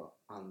strunta i vad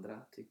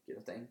andra tycker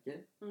och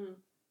tänker.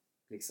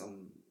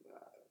 Liksom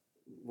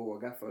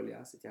våga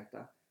följa sitt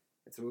hjärta.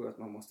 Jag tror att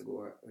man måste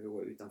gå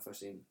utanför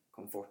sin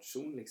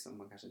komfortzon. Liksom.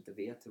 Man kanske inte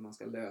vet hur man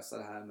ska lösa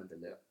det här, men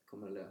det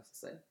kommer att lösa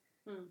sig.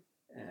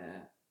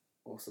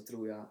 Och så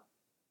tror jag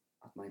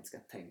att man inte ska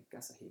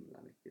tänka så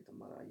himla mycket, utan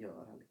bara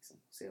göra liksom,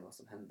 och se vad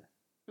som händer.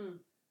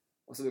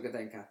 Och så brukar jag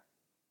tänka,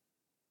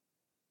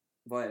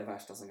 vad är det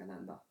värsta som kan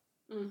hända?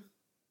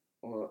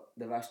 Och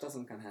det värsta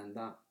som kan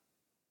hända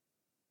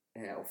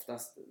är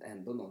oftast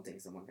ändå någonting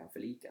som man kan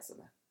förlika sig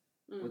med.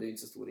 Och det är ju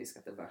inte så stor risk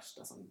att det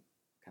värsta som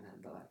kan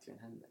hända verkligen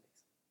händer.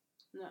 Liksom.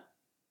 Nej,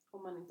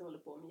 om man inte håller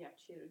på med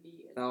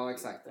hjärtkirurgi. Eller ja,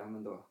 exakt. Ja,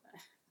 men då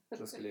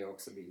skulle jag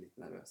också bli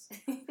lite nervös.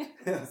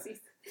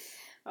 Precis.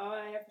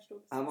 Ja, jag förstår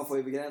precis. Ja, man får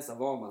ju begränsa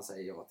vad man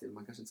säger ja till.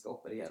 Man kanske inte ska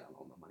operera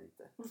någon om man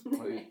inte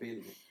har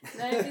utbildning.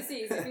 Nej,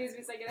 precis. Det finns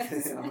vissa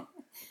gränser.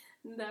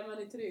 Där man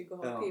är trygg och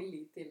har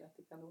tillit till att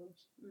det kan ordna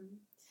sig.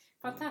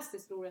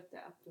 Fantastiskt roligt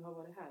att du har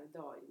varit här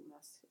idag,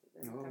 Jonas.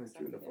 Ja, det är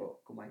kul att få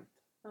komma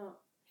hit.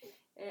 Ja.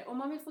 Om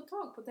man vill få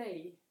tag på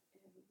dig,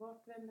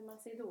 vart vänder man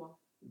sig då?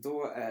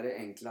 Då är det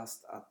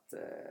enklast att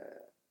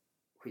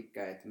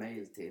skicka ett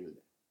mejl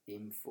till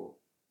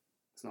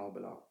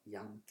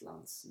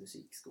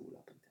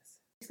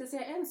info@jantlandsmusikskola.se. Vi ska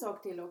säga en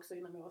sak till också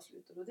innan vi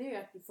avslutar, och det är ju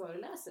att du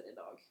föreläser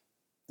idag.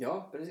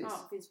 Ja, precis.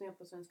 Ja, finns med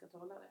på Svenska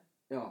talare.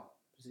 Ja,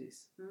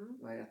 precis.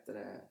 Vad heter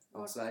det?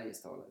 Ja,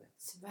 Sveriges talare.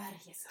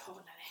 Sveriges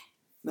talare.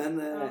 Men,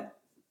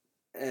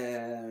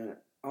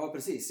 ja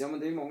precis. Ja, men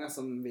det är många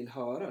som vill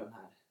höra den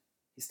här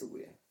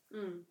historien.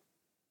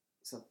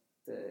 Så att,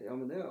 ja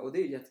men och det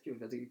är jättekul,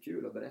 för jag tycker det är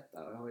kul att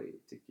berätta. Jag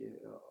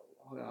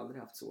har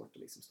aldrig haft svårt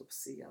att liksom stå på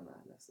scen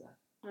eller sådär.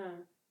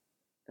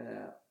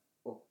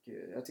 Och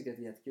jag tycker att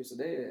det är jättekul. Så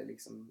det är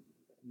liksom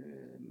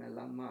nu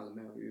mellan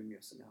Malmö och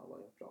Umeå som jag har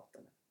varit och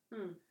pratat med.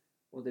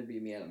 Och det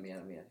blir mer och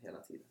mer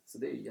hela tiden. Så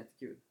det är ju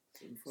jättekul.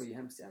 Så du får ju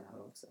hemskt gärna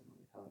höra också om man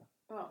vill höra.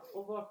 Ja,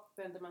 och vart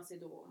vänder man sig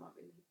då om man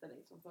vill hitta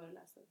dig som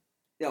föreläsare?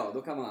 Ja,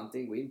 då kan man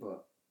antingen gå in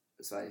på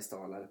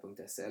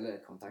sverigestalare.se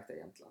eller kontakta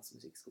Jämtlands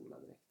musikskola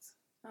direkt.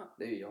 Ja.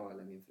 Det är ju jag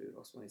eller min fru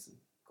Rosmarie som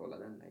kollar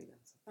den mejlen.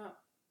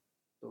 Ja.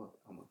 Då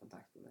har man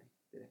kontakt med mig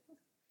direkt.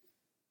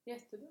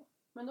 Jättebra.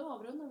 Men då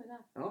avrundar vi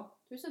där. Ja.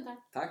 Tusen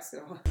tack. Tack ska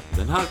du ha.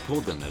 Den här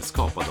podden är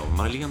skapad av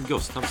Marlene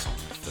Gustafsson.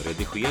 För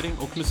redigering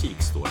och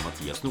musik står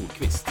Mattias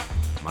Nordqvist.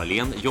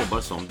 Marlene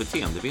jobbar som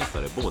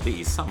beteendevetare både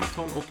i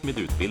samtal och med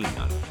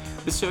utbildningar.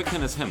 Besök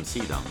hennes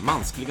hemsida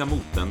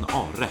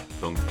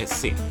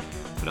mansligamotenare.se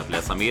för att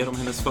läsa mer om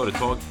hennes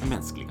företag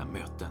Mänskliga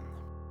möten.